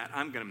live like that,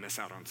 I'm going to miss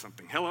out on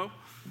something. Hello?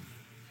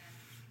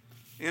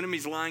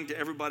 Enemy's lying to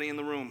everybody in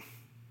the room.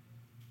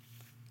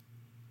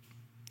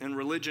 And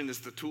religion is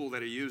the tool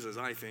that he uses,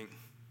 I think.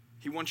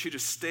 He wants you to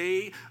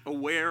stay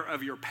aware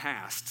of your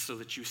past so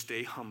that you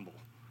stay humble.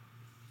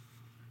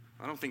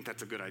 I don't think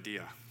that's a good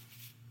idea.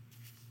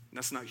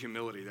 That's not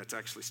humility, that's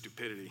actually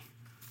stupidity.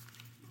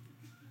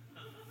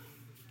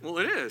 Well,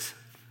 it is.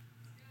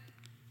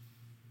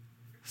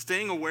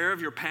 Staying aware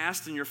of your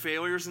past and your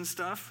failures and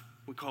stuff,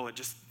 we call it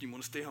just, you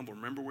want to stay humble.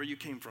 Remember where you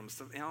came from.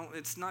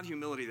 It's not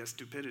humility, that's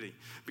stupidity.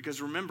 Because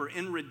remember,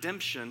 in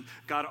redemption,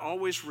 God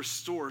always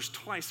restores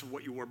twice of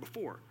what you were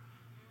before.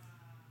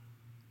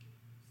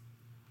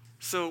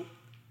 So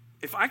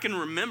if I can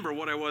remember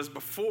what I was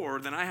before,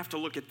 then I have to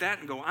look at that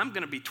and go, I'm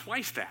going to be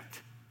twice that.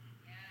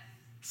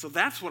 So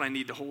that's what I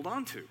need to hold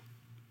on to.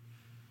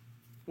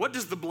 What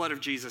does the blood of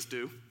Jesus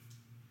do?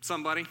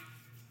 Somebody?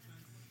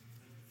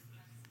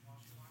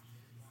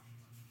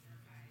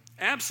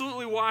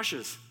 Absolutely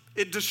washes.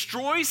 It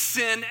destroys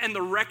sin and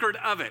the record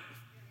of it.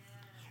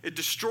 It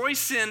destroys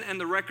sin and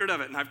the record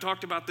of it. And I've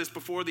talked about this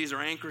before. These are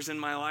anchors in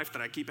my life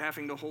that I keep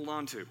having to hold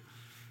on to.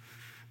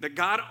 That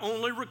God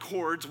only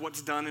records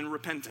what's done in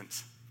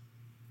repentance.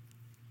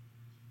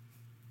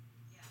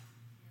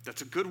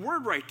 That's a good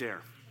word right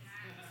there.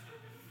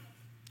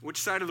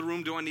 Which side of the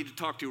room do I need to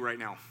talk to right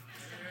now?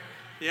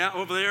 Yeah,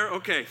 over there?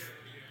 Okay.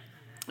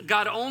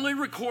 God only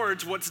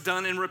records what's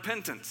done in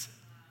repentance.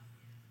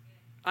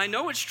 I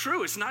know it's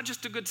true. It's not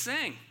just a good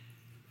saying.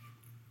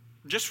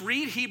 Just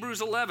read Hebrews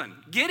 11.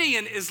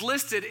 Gideon is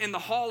listed in the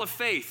Hall of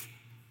Faith.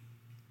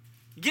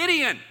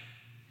 Gideon.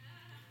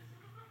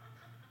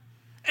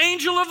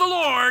 Angel of the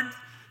Lord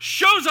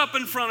shows up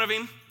in front of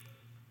him.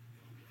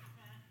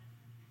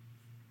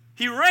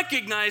 He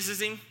recognizes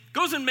him,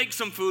 goes and makes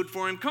some food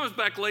for him, comes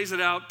back, lays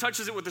it out,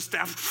 touches it with the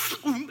staff.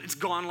 It's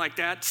gone like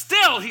that.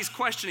 Still, he's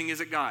questioning,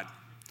 is it God?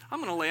 I'm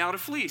going to lay out a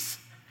fleece.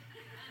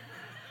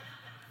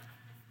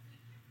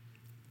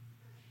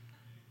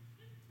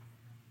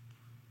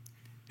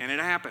 And it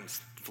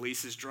happens. The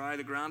fleece is dry,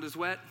 the ground is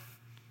wet.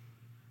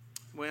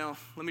 Well,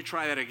 let me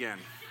try that again.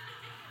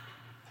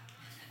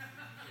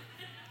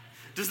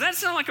 Does that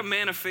sound like a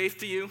man of faith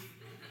to you?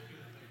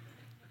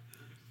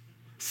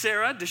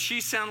 Sarah, does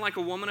she sound like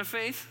a woman of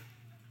faith?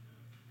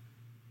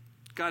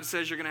 God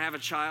says you're going to have a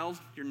child.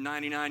 You're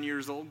 99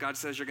 years old. God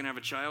says you're going to have a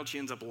child. She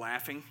ends up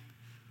laughing.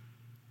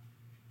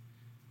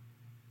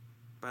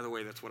 By the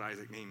way, that's what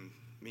Isaac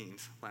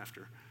means,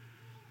 laughter.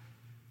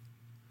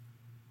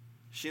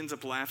 She ends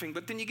up laughing,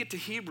 but then you get to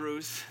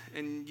Hebrews,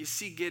 and you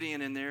see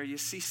Gideon in there, you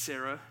see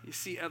Sarah, you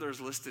see others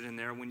listed in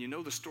there. When you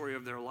know the story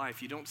of their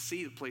life, you don't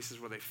see the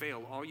places where they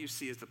fail. All you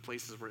see is the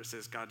places where it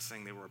says God's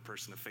saying they were a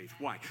person of faith.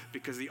 Why?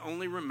 Because he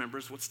only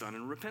remembers what's done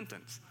in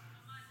repentance.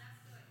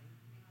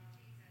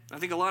 I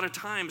think a lot of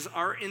times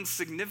our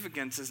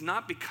insignificance is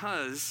not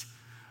because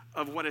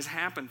of what has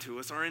happened to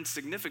us. Our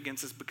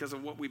insignificance is because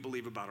of what we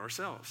believe about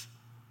ourselves.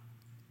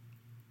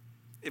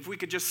 if we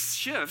could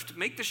just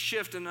make the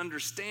shift in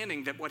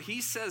understanding that what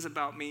he says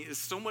about me is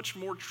so much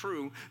more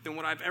true than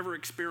what I've ever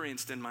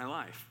experienced in my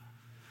life.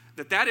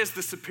 That is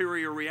the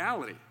superior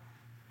reality.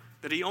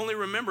 That he only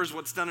remembers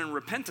what's done in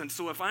repentance.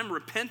 So if I'm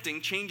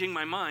repenting, changing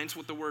my mind's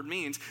what the word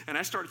means, and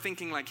I start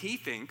thinking like he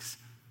thinks,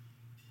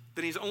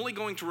 then he's only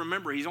going to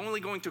remember, he's only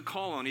going to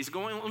call on,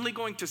 only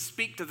going to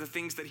speak to the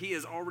things that he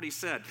has already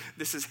said.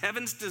 This is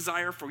heaven's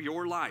desire for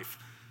your life.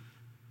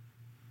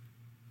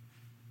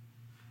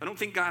 I don't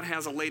think God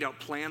has a laid out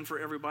plan for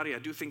everybody. I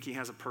do think he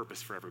has a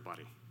purpose for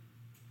everybody.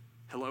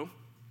 Hello?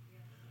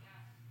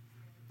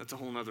 That's a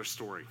whole nother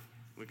story.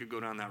 We could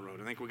go down that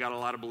road. I think we got a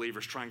lot of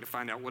believers trying to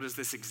find out what is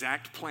this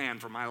exact plan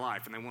for my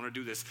life, and they want to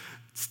do this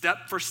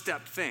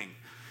step-for-step thing.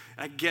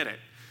 I get it.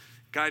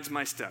 Guides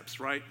my steps,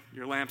 right?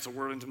 Your lamp's a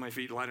word unto my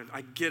feet.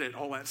 I get it,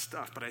 all that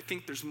stuff. But I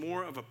think there's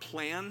more of a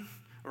plan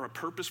or a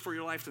purpose for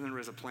your life than there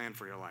is a plan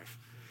for your life.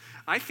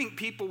 I think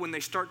people, when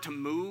they start to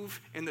move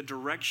in the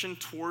direction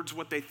towards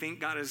what they think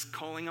God is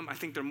calling them, I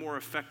think they're more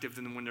effective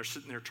than when they're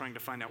sitting there trying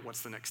to find out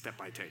what's the next step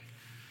I take.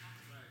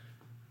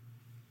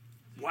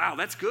 Wow,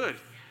 that's good.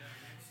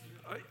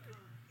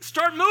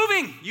 Start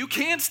moving. You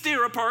can't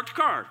steer a parked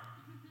car.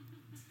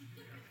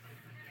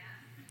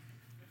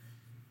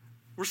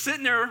 We're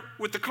sitting there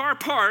with the car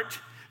parked,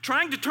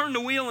 trying to turn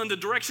the wheel in the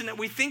direction that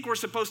we think we're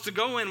supposed to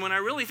go in, when I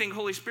really think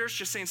Holy Spirit's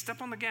just saying,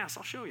 step on the gas,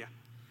 I'll show you.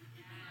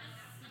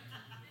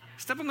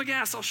 Step on the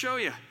gas, I'll show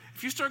you.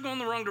 If you start going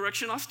the wrong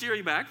direction, I'll steer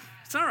you back.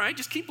 It's all right,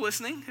 just keep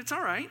listening. It's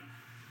all right.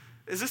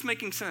 Is this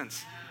making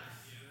sense?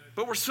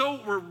 But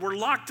we're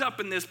locked up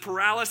in this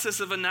paralysis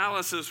of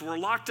analysis. We're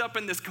locked up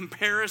in this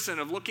comparison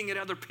of looking at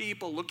other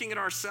people, looking at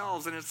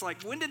ourselves, and it's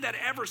like, when did that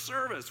ever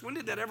serve us? When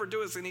did that ever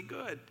do us any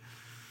good?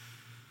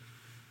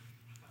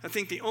 I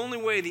think the only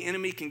way the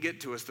enemy can get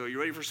to us, though, you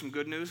ready for some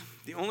good news?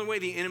 The only way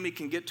the enemy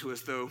can get to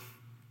us, though,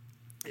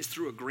 is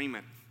through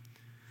agreement.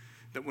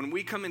 That when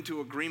we come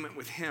into agreement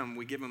with him,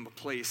 we give him a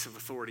place of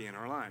authority in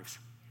our lives.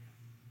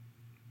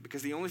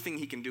 Because the only thing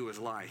he can do is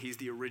lie. He's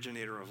the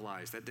originator of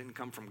lies. That didn't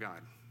come from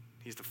God.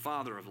 He's the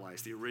father of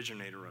lies, the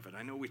originator of it.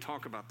 I know we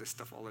talk about this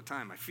stuff all the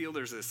time. I feel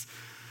there's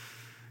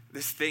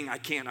this thing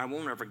I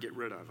won't ever get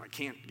rid of. I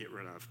can't get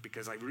rid of,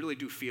 because I really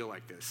do feel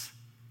like this.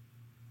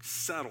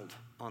 Settled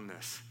on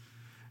this.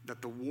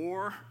 That the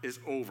war is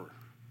over.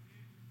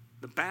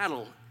 The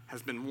battle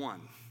has been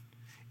won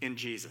in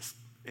Jesus.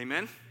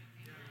 Amen?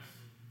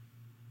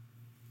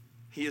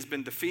 He has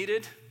been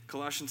defeated.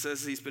 Colossians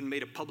says he's been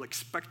made a public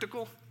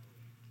spectacle.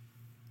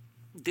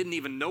 Didn't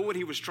even know what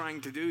he was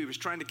trying to do. He was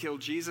trying to kill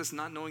Jesus,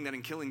 not knowing that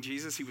in killing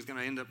Jesus, he was going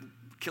to end up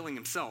killing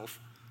himself.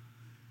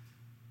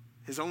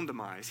 His own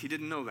demise. He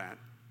didn't know that.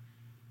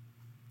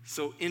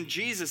 So in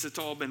Jesus, it's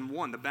all been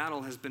won. The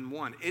battle has been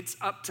won. It's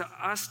up to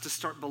us to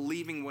start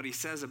believing what he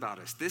says about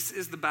us. This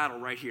is the battle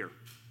right here.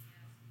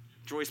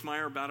 Joyce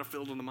Meyer,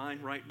 Battlefield of the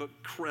Mind, right book?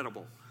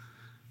 Incredible.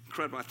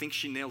 Incredible. I think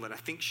she nailed it. I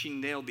think she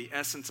nailed the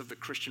essence of the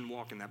Christian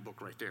walk in that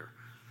book right there.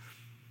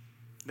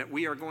 That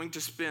we are going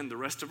to spend the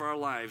rest of our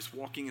lives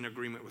walking in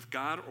agreement with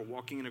God or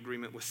walking in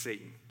agreement with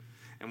Satan.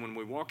 And when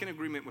we walk in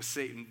agreement with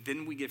Satan,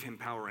 then we give him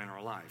power in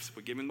our lives.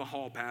 We give him the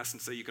hall pass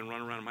and say, you can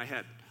run around in my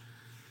head.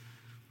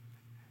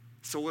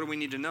 So what do we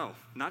need to know?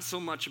 Not so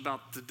much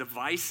about the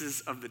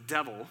devices of the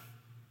devil,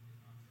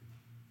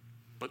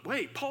 but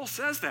wait, Paul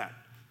says that.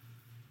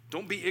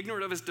 Don't be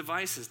ignorant of his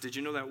devices. Did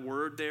you know that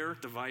word there,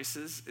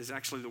 devices, is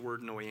actually the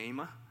word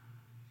noema?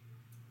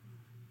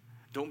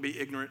 Don't be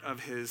ignorant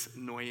of his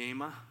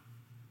noema.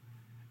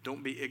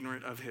 Don't be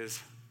ignorant of his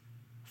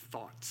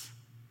thoughts.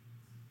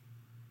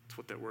 That's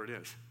what that word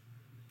is.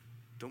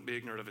 Don't be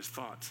ignorant of his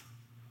thoughts.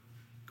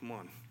 Come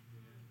on.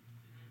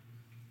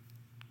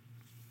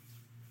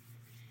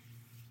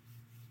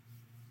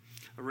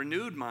 A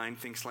renewed mind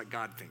thinks like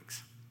God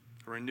thinks.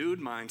 A renewed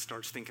mind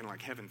starts thinking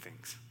like heaven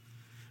thinks.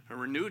 A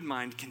renewed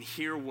mind can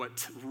hear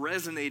what's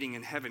resonating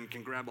in heaven,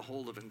 can grab a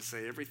hold of it and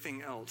say,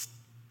 everything else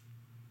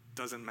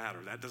doesn't matter.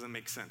 That doesn't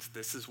make sense.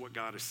 This is what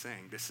God is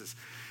saying.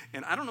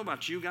 And I don't know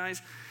about you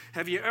guys.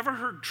 Have you ever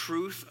heard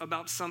truth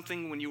about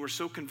something when you were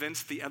so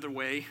convinced the other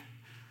way,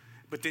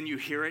 but then you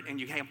hear it and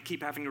you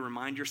keep having to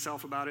remind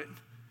yourself about it,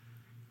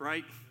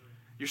 right?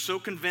 You're so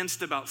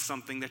convinced about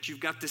something that you've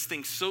got this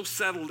thing so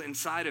settled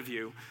inside of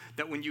you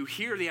that when you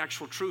hear the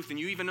actual truth and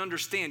you even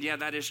understand, yeah,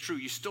 that is true,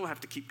 you still have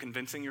to keep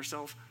convincing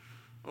yourself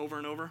over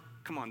and over.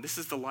 Come on, this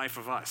is the life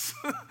of us.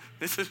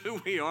 This is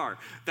who we are.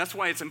 That's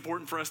why it's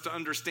important for us to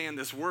understand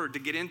this word, to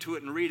get into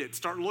it and read it.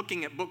 Start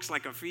looking at books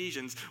like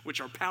Ephesians,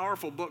 which are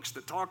powerful books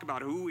that talk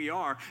about who we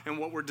are and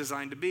what we're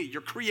designed to be.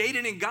 You're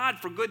created in God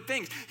for good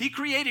things. He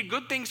created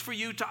good things for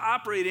you to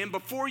operate in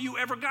before you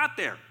ever got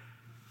there.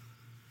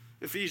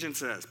 Ephesians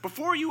says,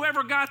 before you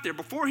ever got there,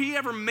 before he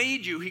ever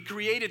made you, he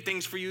created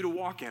things for you to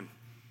walk in.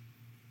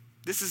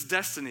 This is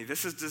destiny.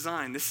 This is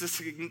design. This is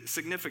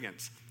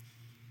significance.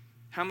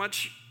 How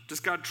much does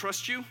God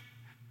trust you?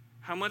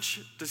 How much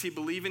does he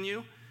believe in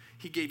you?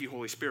 He gave you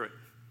Holy Spirit.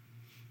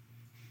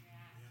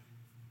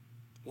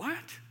 What?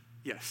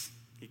 Yes,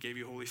 he gave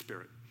you Holy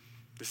Spirit.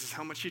 This is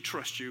how much he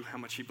trusts you, how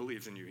much he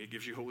believes in you. He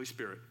gives you Holy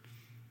Spirit.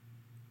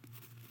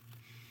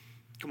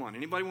 Come on,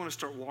 anybody want to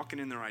start walking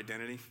in their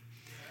identity?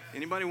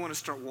 Anybody want to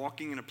start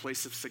walking in a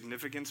place of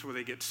significance where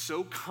they get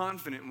so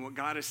confident in what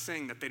God is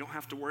saying that they don't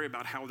have to worry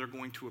about how they're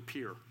going to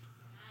appear?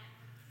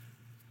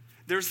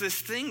 There's this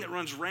thing that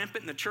runs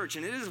rampant in the church,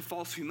 and it is a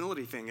false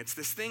humility thing. It's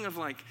this thing of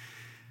like,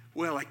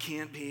 well, I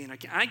can't be, and I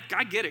can't.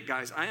 I get it,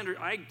 guys.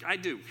 I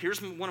do.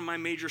 Here's one of my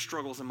major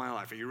struggles in my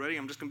life. Are you ready?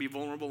 I'm just going to be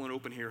vulnerable and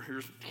open here.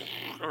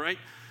 All right?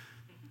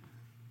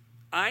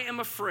 I am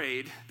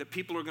afraid that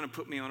people are going to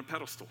put me on a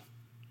pedestal.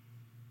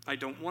 I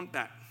don't want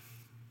that.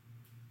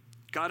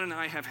 God and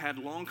I have had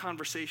long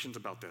conversations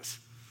about this.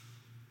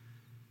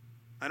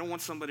 I don't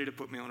want somebody to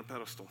put me on a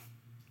pedestal.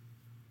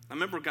 I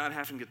remember God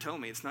having to tell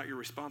me it's not your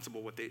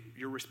responsibility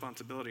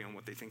on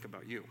what they think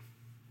about you.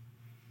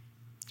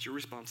 It's your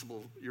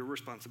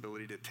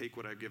responsibility to take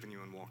what I've given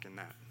you and walk in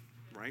that,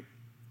 right?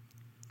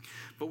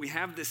 But we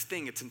have this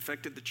thing, it's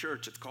infected the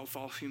church. It's called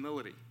false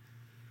humility.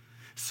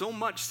 So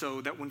much so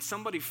that when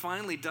somebody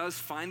finally does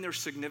find their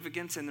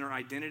significance and their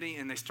identity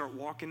and they start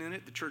walking in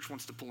it, the church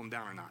wants to pull them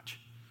down a notch.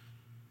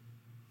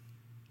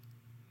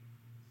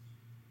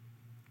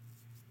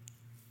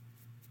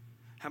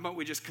 How about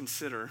we just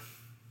consider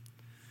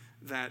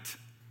that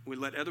we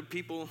let other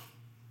people,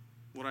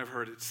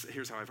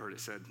 here's how I've heard it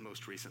said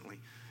most recently.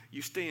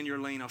 You stay in your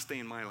lane, I'll stay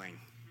in my lane.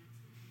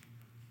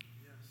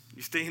 Yes.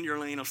 You stay in your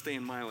lane, I'll stay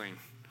in my lane.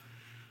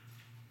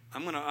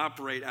 I'm going to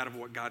operate out of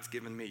what God's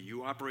given me.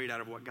 You operate out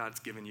of what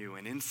God's given you.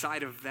 And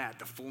inside of that,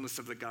 the fullness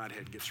of the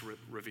Godhead gets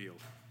revealed.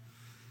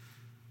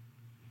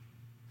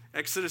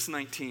 Exodus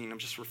 19, I'm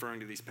just referring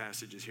to these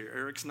passages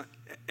here.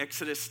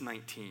 Exodus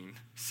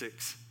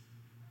 19:6.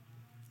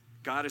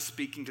 God is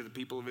speaking to the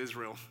people of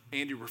Israel.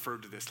 Andy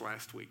referred to this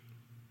last week.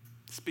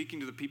 Speaking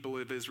to the people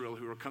of Israel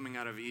who are coming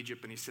out of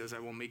Egypt, and he says, I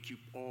will make you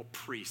all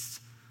priests.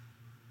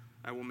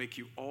 I will make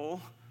you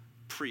all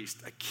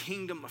priests, a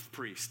kingdom of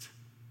priests.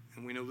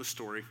 And we know the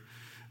story.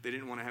 They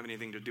didn't want to have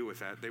anything to do with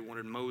that. They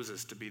wanted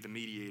Moses to be the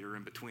mediator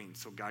in between.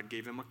 So God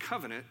gave them a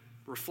covenant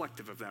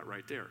reflective of that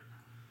right there.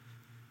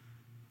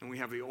 And we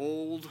have the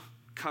old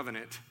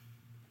covenant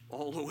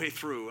all the way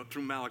through, up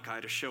through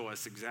Malachi, to show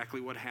us exactly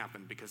what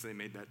happened because they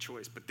made that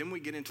choice. But then we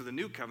get into the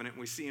new covenant,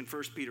 and we see in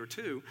 1 Peter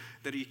 2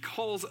 that he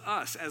calls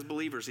us as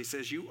believers. He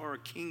says, you are a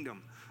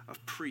kingdom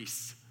of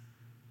priests.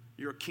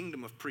 You're a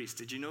kingdom of priests.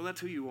 Did you know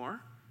that's who you are?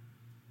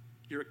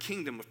 You're a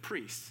kingdom of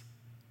priests.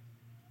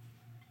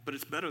 But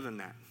it's better than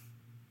that.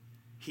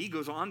 He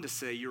goes on to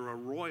say you're a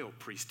royal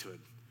priesthood.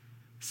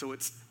 So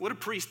it's, what do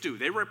priests do?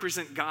 They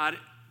represent God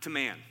to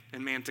man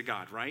and man to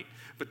God, right?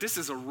 But this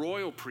is a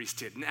royal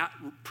priesthood.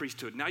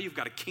 Now you've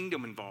got a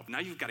kingdom involved. Now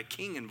you've got a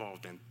king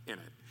involved in it.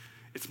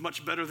 It's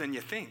much better than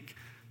you think.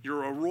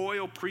 You're a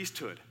royal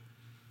priesthood,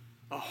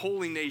 a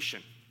holy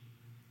nation.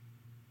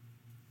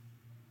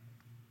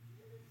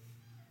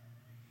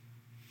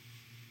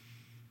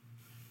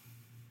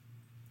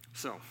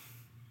 So,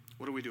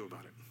 what do we do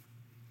about it?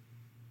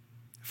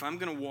 If I'm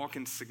going to walk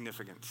in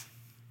significance,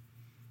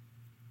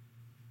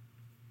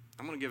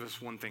 I'm going to give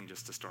us one thing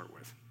just to start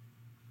with.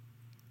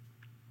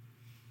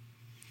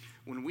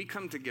 When we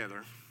come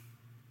together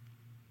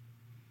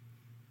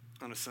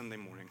on a Sunday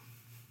morning,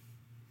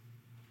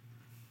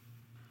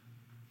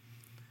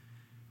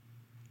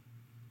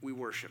 we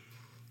worship,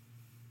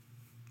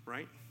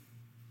 right?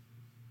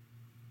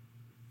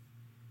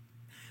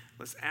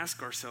 Let's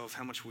ask ourselves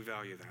how much we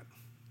value that.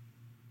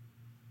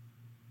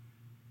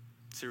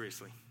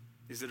 Seriously.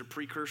 Is it a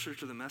precursor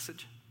to the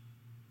message?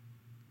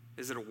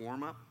 Is it a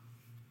warm-up?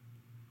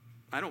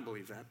 I don't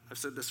believe that. I've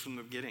said this from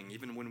the beginning,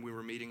 even when we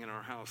were meeting in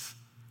our house.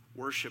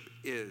 Worship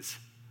is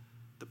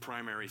the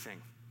primary thing.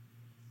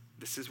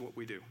 This is what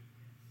we do.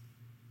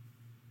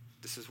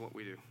 This is what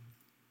we do.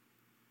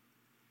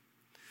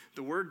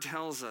 The word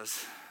tells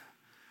us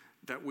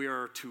that we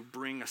are to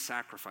bring a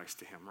sacrifice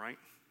to him, right?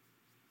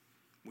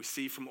 We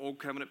see from Old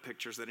Covenant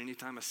pictures that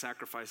anytime a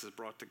sacrifice is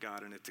brought to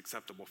God and it's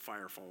acceptable,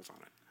 fire falls on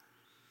it.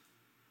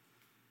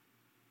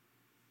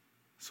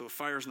 So if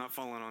fire's not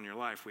falling on your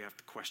life, we have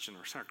to question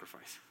our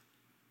sacrifice.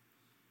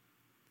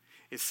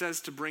 It says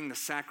to bring the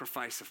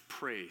sacrifice of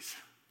praise,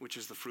 which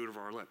is the fruit of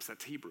our lips.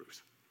 That's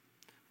Hebrews.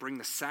 Bring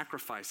the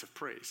sacrifice of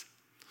praise.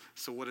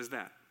 So what is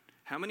that?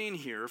 How many in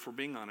here, if we're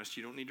being honest,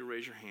 you don't need to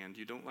raise your hand,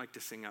 you don't like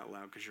to sing out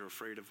loud because you're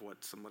afraid of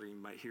what somebody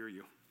might hear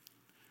you?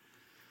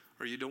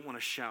 Or you don't want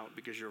to shout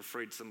because you're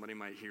afraid somebody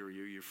might hear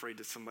you. You're afraid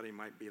that somebody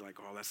might be like,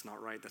 oh, that's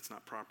not right, that's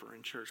not proper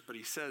in church. But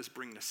he says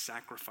bring the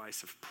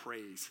sacrifice of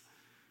praise.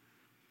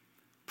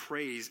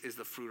 Praise is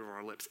the fruit of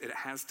our lips. It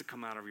has to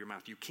come out of your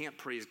mouth. You can't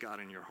praise God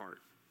in your heart.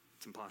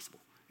 It's impossible.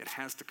 It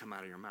has to come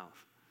out of your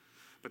mouth.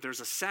 But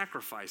there's a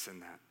sacrifice in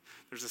that.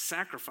 There's a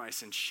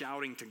sacrifice in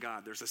shouting to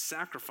God. There's a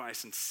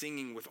sacrifice in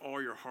singing with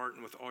all your heart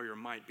and with all your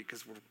might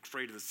because we're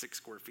afraid of the 6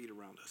 square feet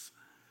around us.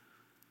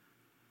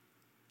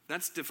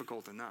 That's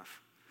difficult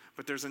enough.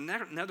 But there's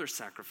another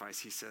sacrifice,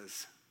 he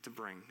says, to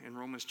bring. In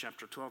Romans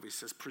chapter 12, he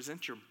says,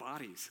 present your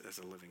bodies as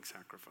a living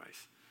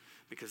sacrifice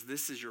because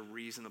this is your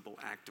reasonable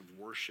act of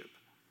worship.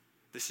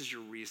 This is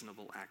your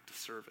reasonable act of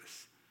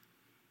service.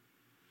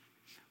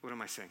 What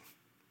am I saying?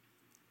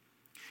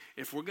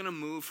 If we're going to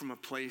move from a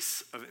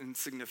place of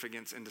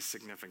insignificance into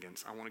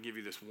significance, I want to give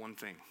you this one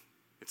thing.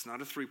 It's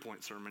not a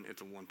 3-point sermon,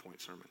 it's a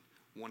 1-point sermon.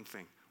 One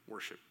thing,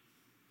 worship.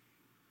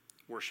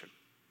 Worship.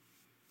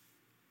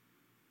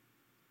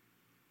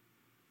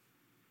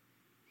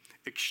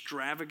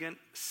 Extravagant,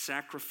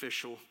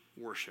 sacrificial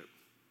worship.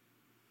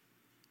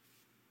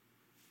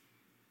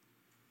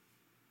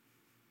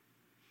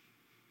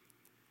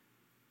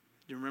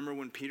 Do you remember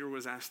when Peter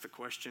was asked the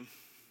question,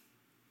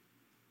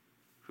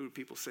 who do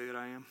people say that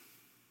I am?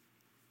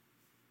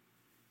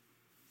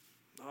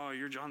 Oh,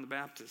 you're John the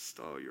Baptist.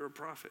 Oh, you're a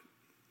prophet.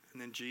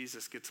 And then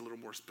Jesus gets a little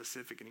more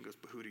specific and he goes,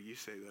 but who do you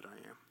say that I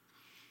am?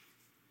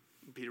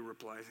 And Peter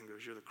replies and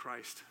goes, you're the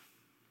Christ.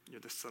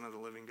 You're the Son of the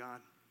living God.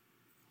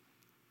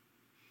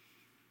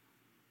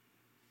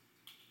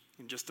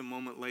 And just a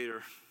moment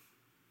later,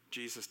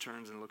 Jesus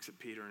turns and looks at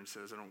Peter and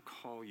says, I don't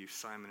call you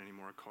Simon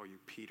anymore. I call you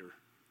Peter,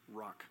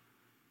 rock,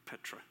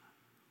 Petra.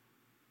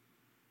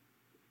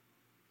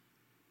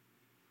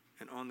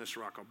 And on this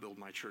rock I'll build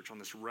my church, on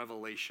this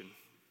revelation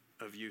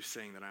of you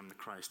saying that I'm the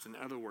Christ. In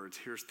other words,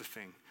 here's the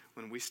thing.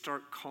 When we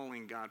start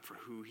calling God for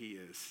who he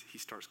is, he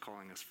starts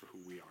calling us for who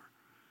we are.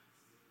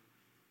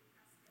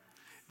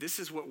 This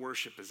is what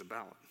worship is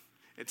about.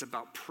 It's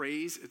about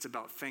praise. It's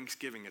about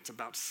thanksgiving. It's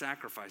about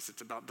sacrifice.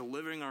 It's about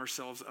delivering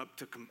ourselves up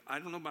to, I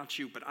don't know about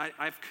you, but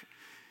I've,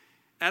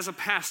 as a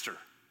pastor,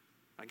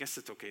 I guess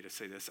it's okay to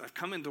say this, I've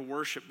come into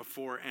worship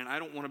before and I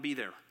don't want to be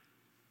there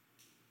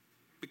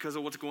because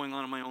of what's going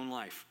on in my own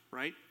life,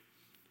 right?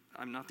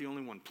 I'm not the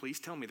only one. Please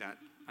tell me that.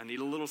 I need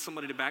a little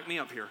somebody to back me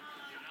up here.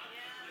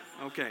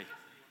 Okay.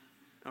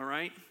 All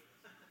right?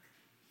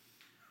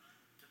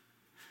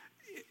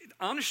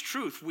 Honest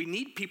truth, we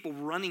need people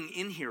running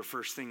in here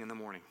first thing in the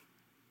morning.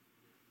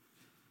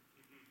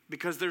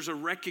 Because there's a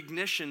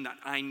recognition that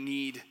I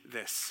need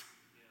this.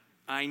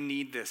 I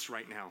need this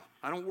right now.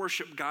 I don't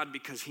worship God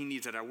because he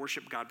needs it. I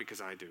worship God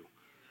because I do.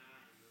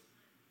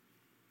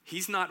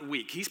 He's not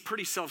weak. He's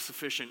pretty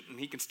self-sufficient and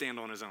he can stand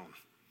on his own.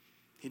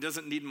 He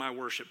doesn't need my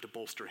worship to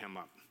bolster him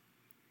up.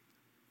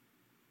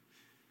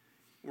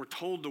 We're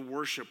told to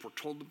worship. We're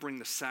told to bring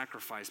the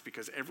sacrifice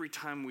because every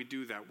time we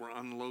do that, we're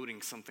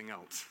unloading something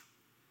else.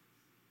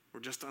 We're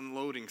just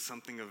unloading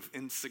something of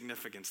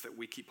insignificance that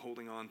we keep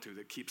holding on to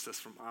that keeps us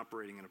from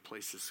operating in a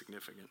place of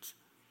significance.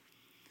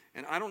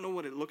 And I don't know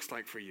what it looks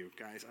like for you,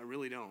 guys. I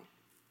really don't.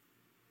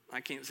 I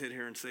can't sit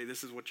here and say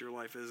this is what your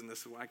life is and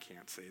this is what I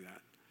can't say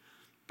that.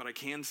 But I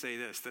can say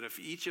this, that if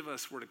each of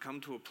us were to come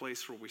to a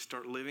place where we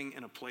start living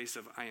in a place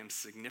of I am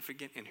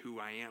significant in who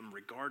I am,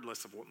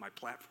 regardless of what my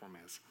platform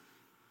is,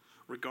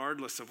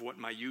 regardless of what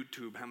my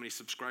YouTube, how many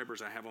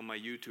subscribers I have on my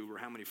YouTube or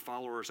how many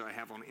followers I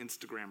have on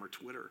Instagram or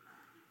Twitter,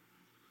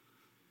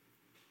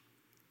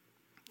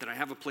 that I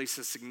have a place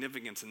of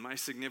significance, and my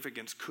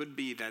significance could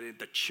be that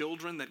the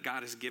children that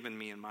God has given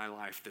me in my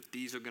life, that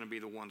these are going to be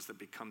the ones that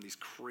become these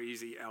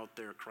crazy out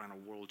there kind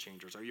of world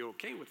changers. Are you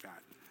okay with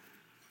that?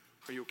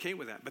 Are you okay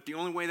with that? But the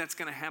only way that's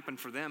going to happen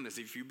for them is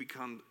if you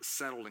become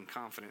settled and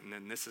confident, and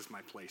then this is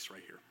my place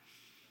right here.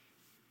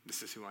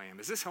 This is who I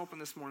am. Is this helping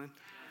this morning?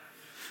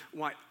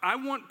 Why? I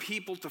want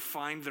people to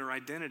find their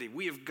identity.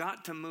 We have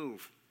got to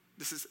move.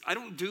 I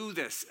don't do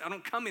this. I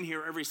don't come in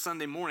here every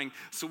Sunday morning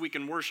so we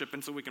can worship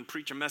and so we can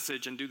preach a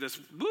message and do this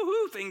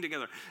woohoo thing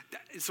together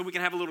so we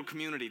can have a little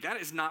community. That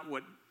is not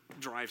what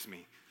drives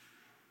me.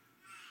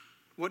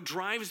 What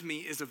drives me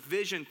is a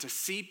vision to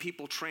see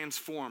people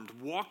transformed,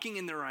 walking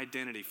in their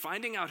identity,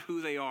 finding out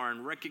who they are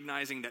and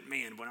recognizing that,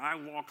 man, when I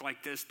walk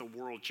like this, the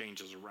world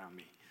changes around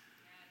me.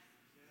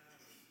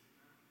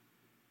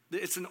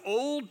 It's an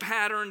old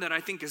pattern that I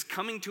think is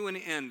coming to an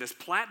end. This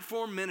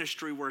platform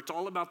ministry where it's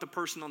all about the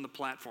person on the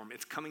platform,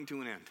 it's coming to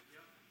an end.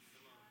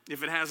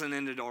 If it hasn't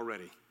ended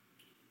already.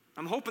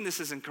 I'm hoping this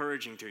is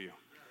encouraging to you.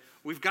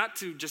 We've got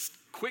to just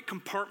quit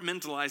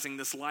compartmentalizing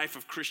this life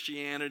of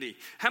Christianity.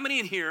 How many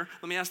in here,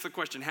 let me ask the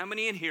question, how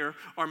many in here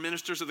are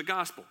ministers of the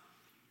gospel?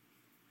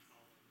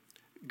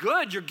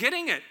 Good, you're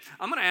getting it.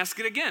 I'm going to ask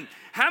it again.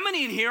 How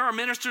many in here are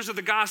ministers of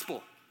the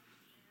gospel?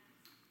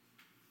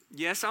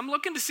 Yes, I'm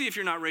looking to see if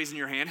you're not raising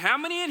your hand. How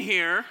many in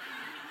here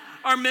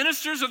are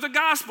ministers of the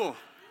gospel?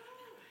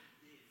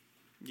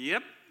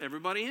 Yep,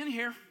 everybody in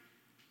here.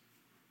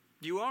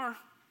 You are.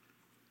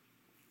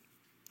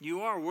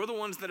 You are. We're the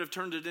ones that have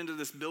turned it into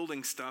this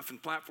building stuff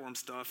and platform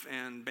stuff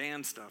and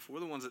band stuff.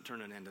 We're the ones that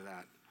turn it into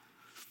that.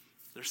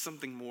 There's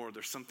something more.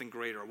 There's something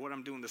greater. What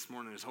I'm doing this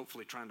morning is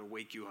hopefully trying to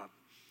wake you up.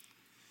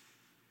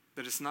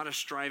 That it's not a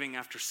striving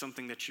after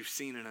something that you've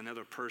seen in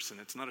another person.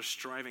 It's not a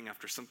striving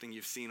after something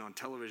you've seen on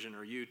television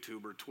or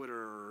YouTube or Twitter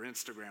or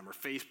Instagram or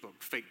Facebook.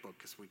 Fake book,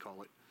 as we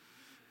call it.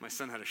 My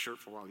son had a shirt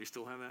for a while. You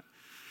still have that?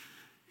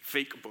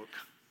 Fake book.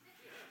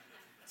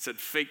 It said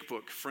fake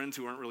book, friends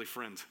who aren't really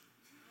friends.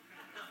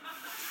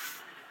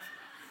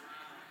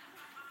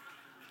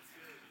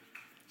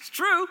 It's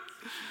true.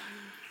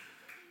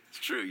 It's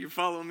true. You're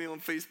following me on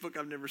Facebook.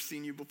 I've never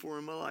seen you before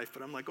in my life,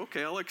 but I'm like,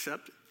 okay, I'll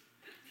accept it.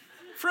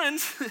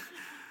 Friends.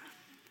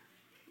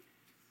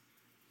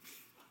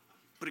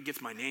 But it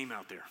gets my name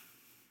out there.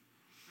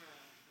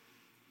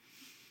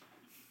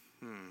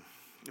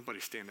 Everybody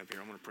stand up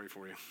here. I'm going to pray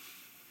for you.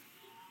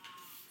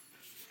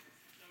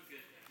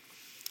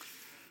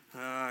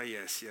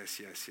 Yes.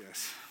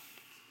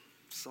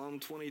 Psalm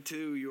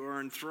 22, you are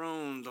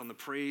enthroned on the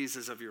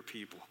praises of your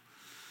people.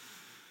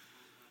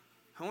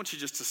 I want you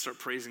just to start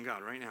praising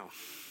God right now.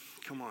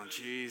 Come on,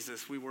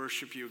 Jesus, we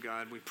worship you,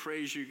 God. We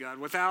praise you, God.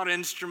 Without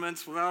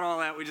instruments, without all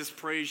that, we just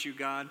praise you,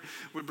 God.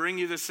 We bring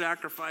you the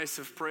sacrifice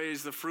of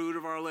praise, the fruit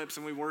of our lips,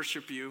 and we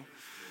worship you.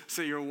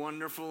 So you're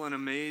wonderful and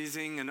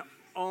amazing, and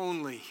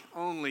only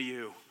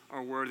you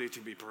are worthy to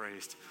be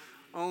praised.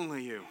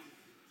 Only you,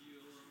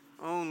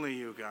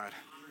 God.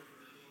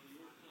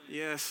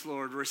 Yes,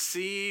 Lord,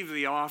 receive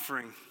the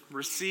offering.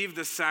 Receive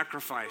the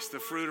sacrifice, the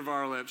fruit of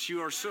our lips.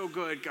 You are so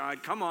good,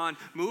 God. Come on,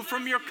 move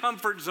from your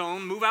comfort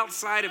zone. Move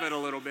outside of it a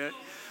little bit.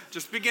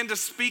 Just begin to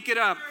speak it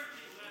up.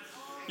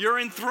 You're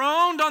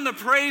enthroned on the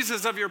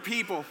praises of your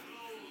people.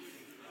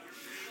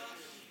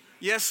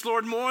 Yes,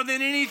 Lord, more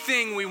than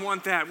anything, we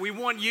want that. We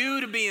want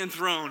you to be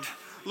enthroned.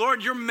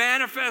 Lord, your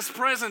manifest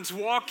presence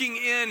walking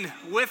in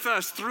with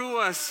us, through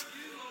us.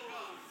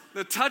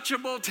 The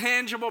touchable,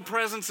 tangible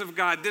presence of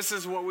God. This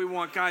is what we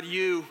want, God.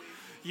 You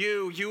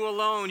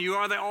alone. You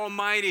are the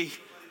Almighty,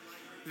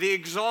 the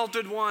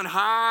exalted one,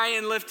 high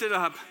and lifted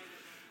up.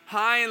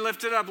 High and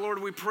lifted up,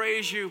 Lord, we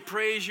praise you.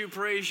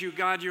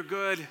 God, you're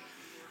good.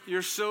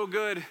 You're so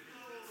good.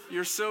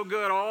 You're so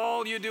good.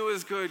 All you do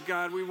is good,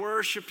 God. We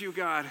worship you,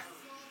 God.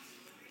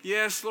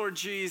 Yes, Lord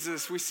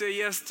Jesus, we say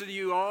yes to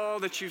you, all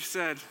that you've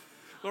said.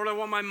 Lord, I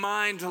want my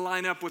mind to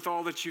line up with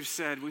all that you've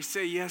said. We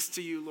say yes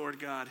to you, Lord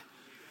God.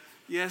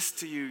 Yes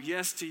to you,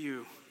 yes to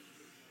you,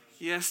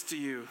 yes to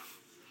you.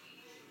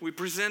 We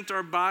present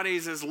our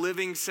bodies as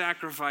living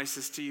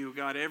sacrifices to you,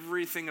 God.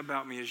 Everything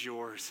about me is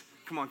yours.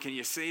 Come on, can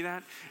you say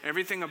that?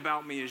 Everything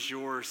about me is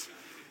yours.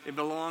 It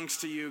belongs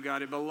to you,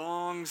 God. It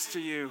belongs to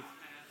you.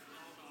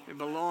 It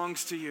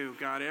belongs to you,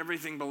 God.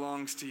 Everything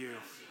belongs to you.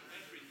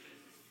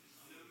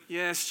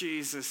 Yes,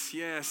 Jesus.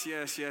 Yes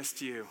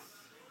to you.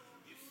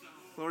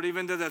 Lord,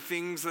 even to the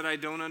things that I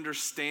don't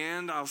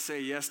understand, I'll say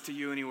yes to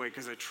you anyway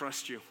because I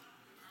trust you.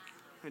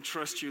 I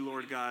trust you,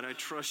 Lord God. I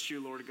trust you,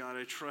 Lord God.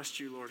 I trust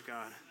you, Lord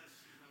God.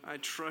 I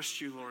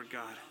trust you, Lord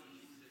God.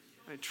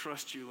 I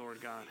trust you, Lord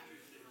God.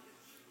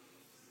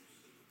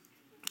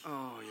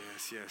 Oh,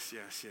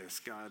 yes,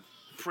 God.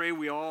 Pray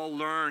we all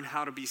learn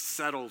how to be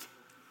settled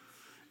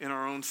in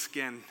our own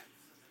skin.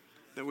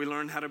 That we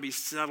learn how to be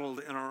settled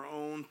in our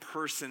own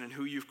person and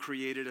who you've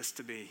created us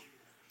to be.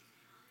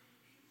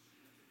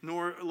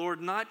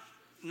 Lord, not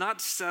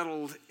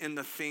settled in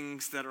the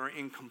things that are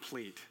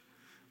incomplete,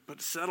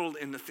 but settled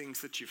in the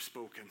things that you've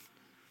spoken,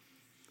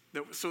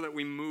 so that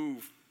we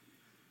move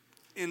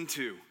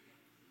into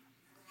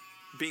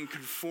being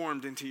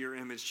conformed into your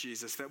image,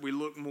 Jesus, that we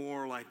look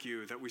more like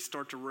you, that we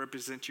start to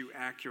represent you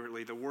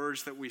accurately. The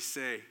words that we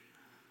say,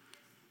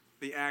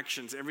 the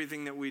actions,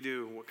 everything that we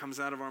do, what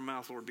comes out of our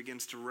mouth, Lord,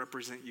 begins to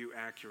represent you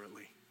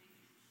accurately.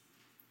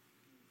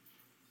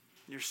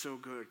 You're so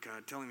good,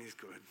 God. Tell him he's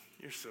good.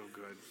 You're so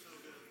good.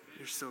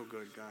 You're so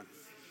good, God.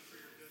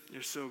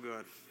 You're so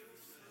good.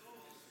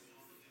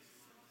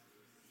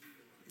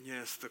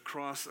 Yes, the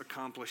cross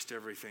accomplished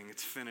everything.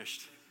 It's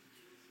finished.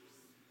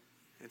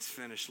 It's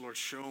finished. Lord,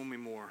 show me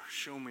more.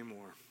 Show me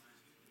more.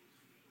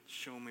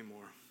 Show me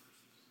more.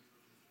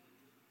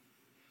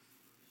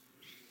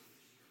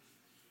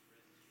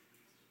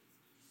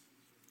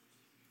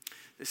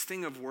 This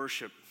thing of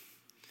worship,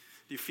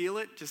 do you feel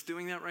it just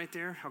doing that right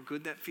there? How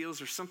good that feels?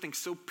 There's something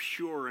so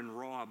pure and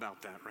raw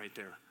about that right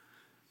there.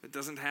 It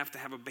doesn't have to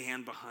have a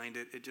band behind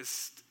it.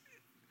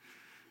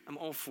 I'm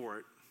all for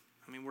it.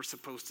 I mean, we're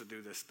supposed to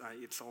do this.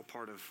 It's all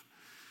part of,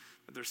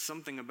 but there's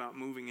something about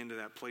moving into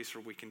that place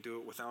where we can do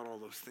it without all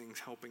those things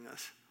helping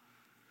us.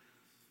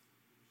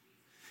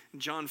 In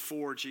John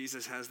 4,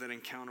 Jesus has that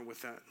encounter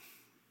with that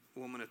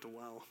woman at the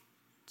well.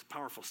 It's a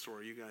powerful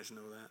story. You guys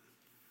know that.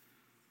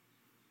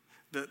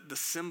 The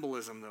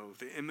symbolism, though,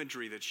 the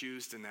imagery that's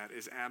used in that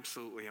is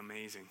absolutely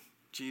amazing.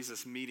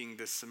 Jesus meeting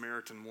this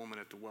Samaritan woman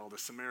at the well. The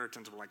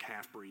Samaritans were like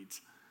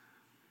half-breeds.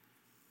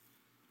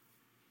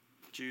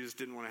 Jews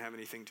didn't want to have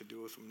anything to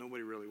do with them.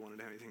 Nobody really wanted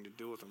to have anything to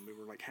do with them. They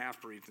were like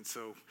half-breeds. And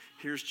so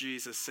here's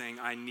Jesus saying,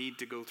 I need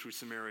to go through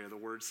Samaria. The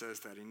word says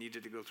that. He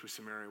needed to go through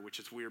Samaria, which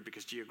is weird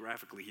because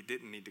geographically he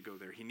didn't need to go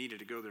there. He needed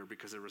to go there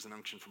because there was an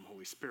unction from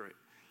Holy Spirit.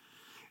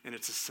 And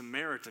it's a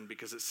Samaritan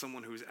because it's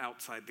someone who's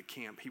outside the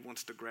camp. He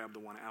wants to grab the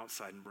one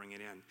outside and bring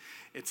it in.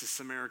 It's a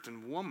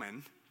Samaritan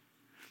woman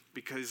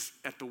because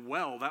at the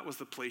well, that was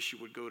the place you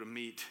would go to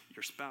meet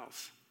your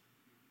spouse.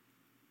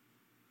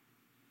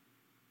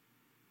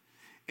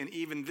 And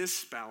even this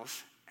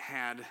spouse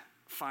had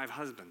 5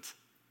 husbands.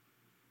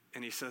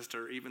 And he says to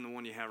her, even the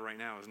one you have right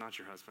now is not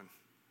your husband.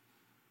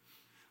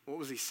 What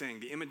was he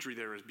saying? The imagery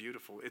there is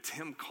beautiful. It's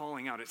him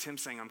calling out. It's him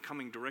saying, I'm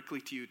coming directly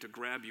to you to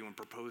grab you and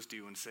propose to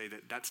you and say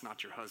that that's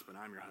not your husband.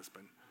 I'm your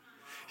husband.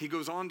 He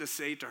goes on to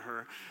say to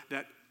her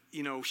that,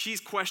 she's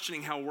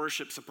questioning how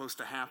worship's supposed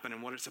to happen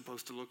and what it's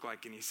supposed to look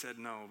like. And he said,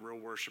 no, real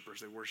worshipers,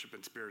 they worship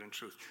in spirit and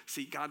truth.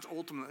 See, God's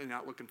ultimately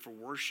not looking for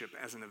worship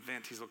as an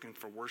event. He's looking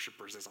for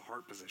worshipers as a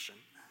heart position.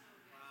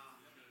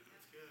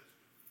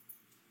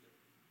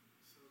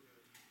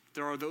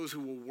 There are those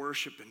who will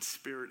worship in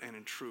spirit and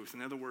in truth.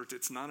 In other words,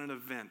 it's not an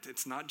event.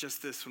 It's not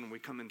just this when we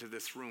come into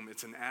this room.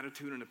 It's an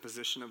attitude and a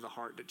position of the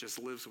heart that just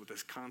lives with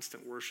this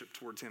constant worship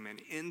towards him.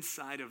 And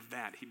inside of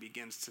that, he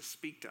begins to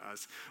speak to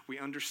us. We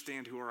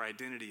understand who our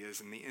identity is,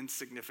 and the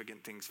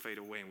insignificant things fade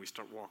away, and we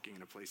start walking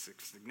in a place of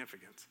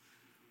significance.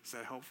 Is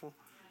that helpful?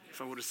 If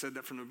I would have said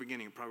that from the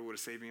beginning, it probably would have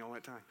saved me all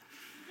that time.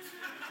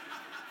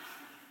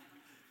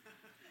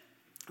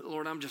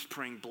 Lord, I'm just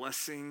praying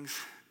blessings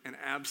and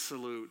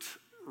absolute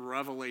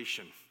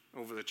revelation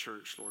over the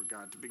church, Lord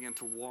God, to begin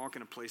to walk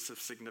in a place of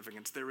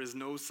significance. There is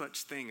no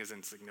such thing as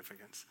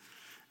insignificance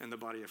in the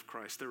body of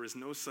Christ. There is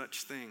no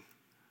such thing.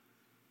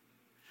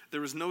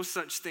 There is no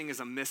such thing as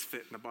a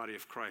misfit in the body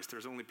of Christ.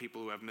 There's only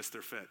people who have missed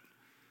their fit.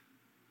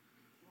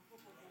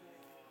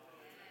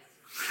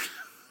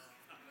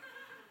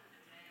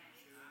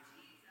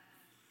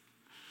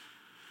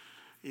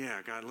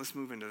 Yeah, God, let's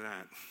move into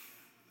that.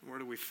 Where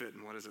do we fit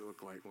and what does it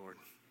look like, Lord?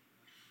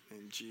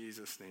 In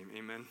Jesus' name,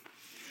 amen.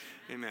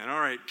 Amen. All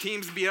right,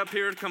 teams be up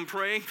here to come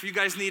pray. If you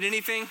guys need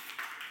anything,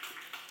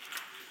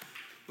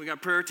 we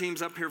got prayer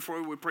teams up here for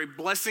you. We pray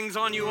blessings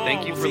on you all.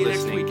 Thank you We'll for see you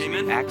next listening week. to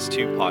Amen. the Acts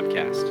 2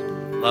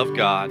 podcast. Love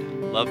God,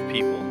 love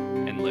people,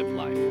 and live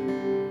life.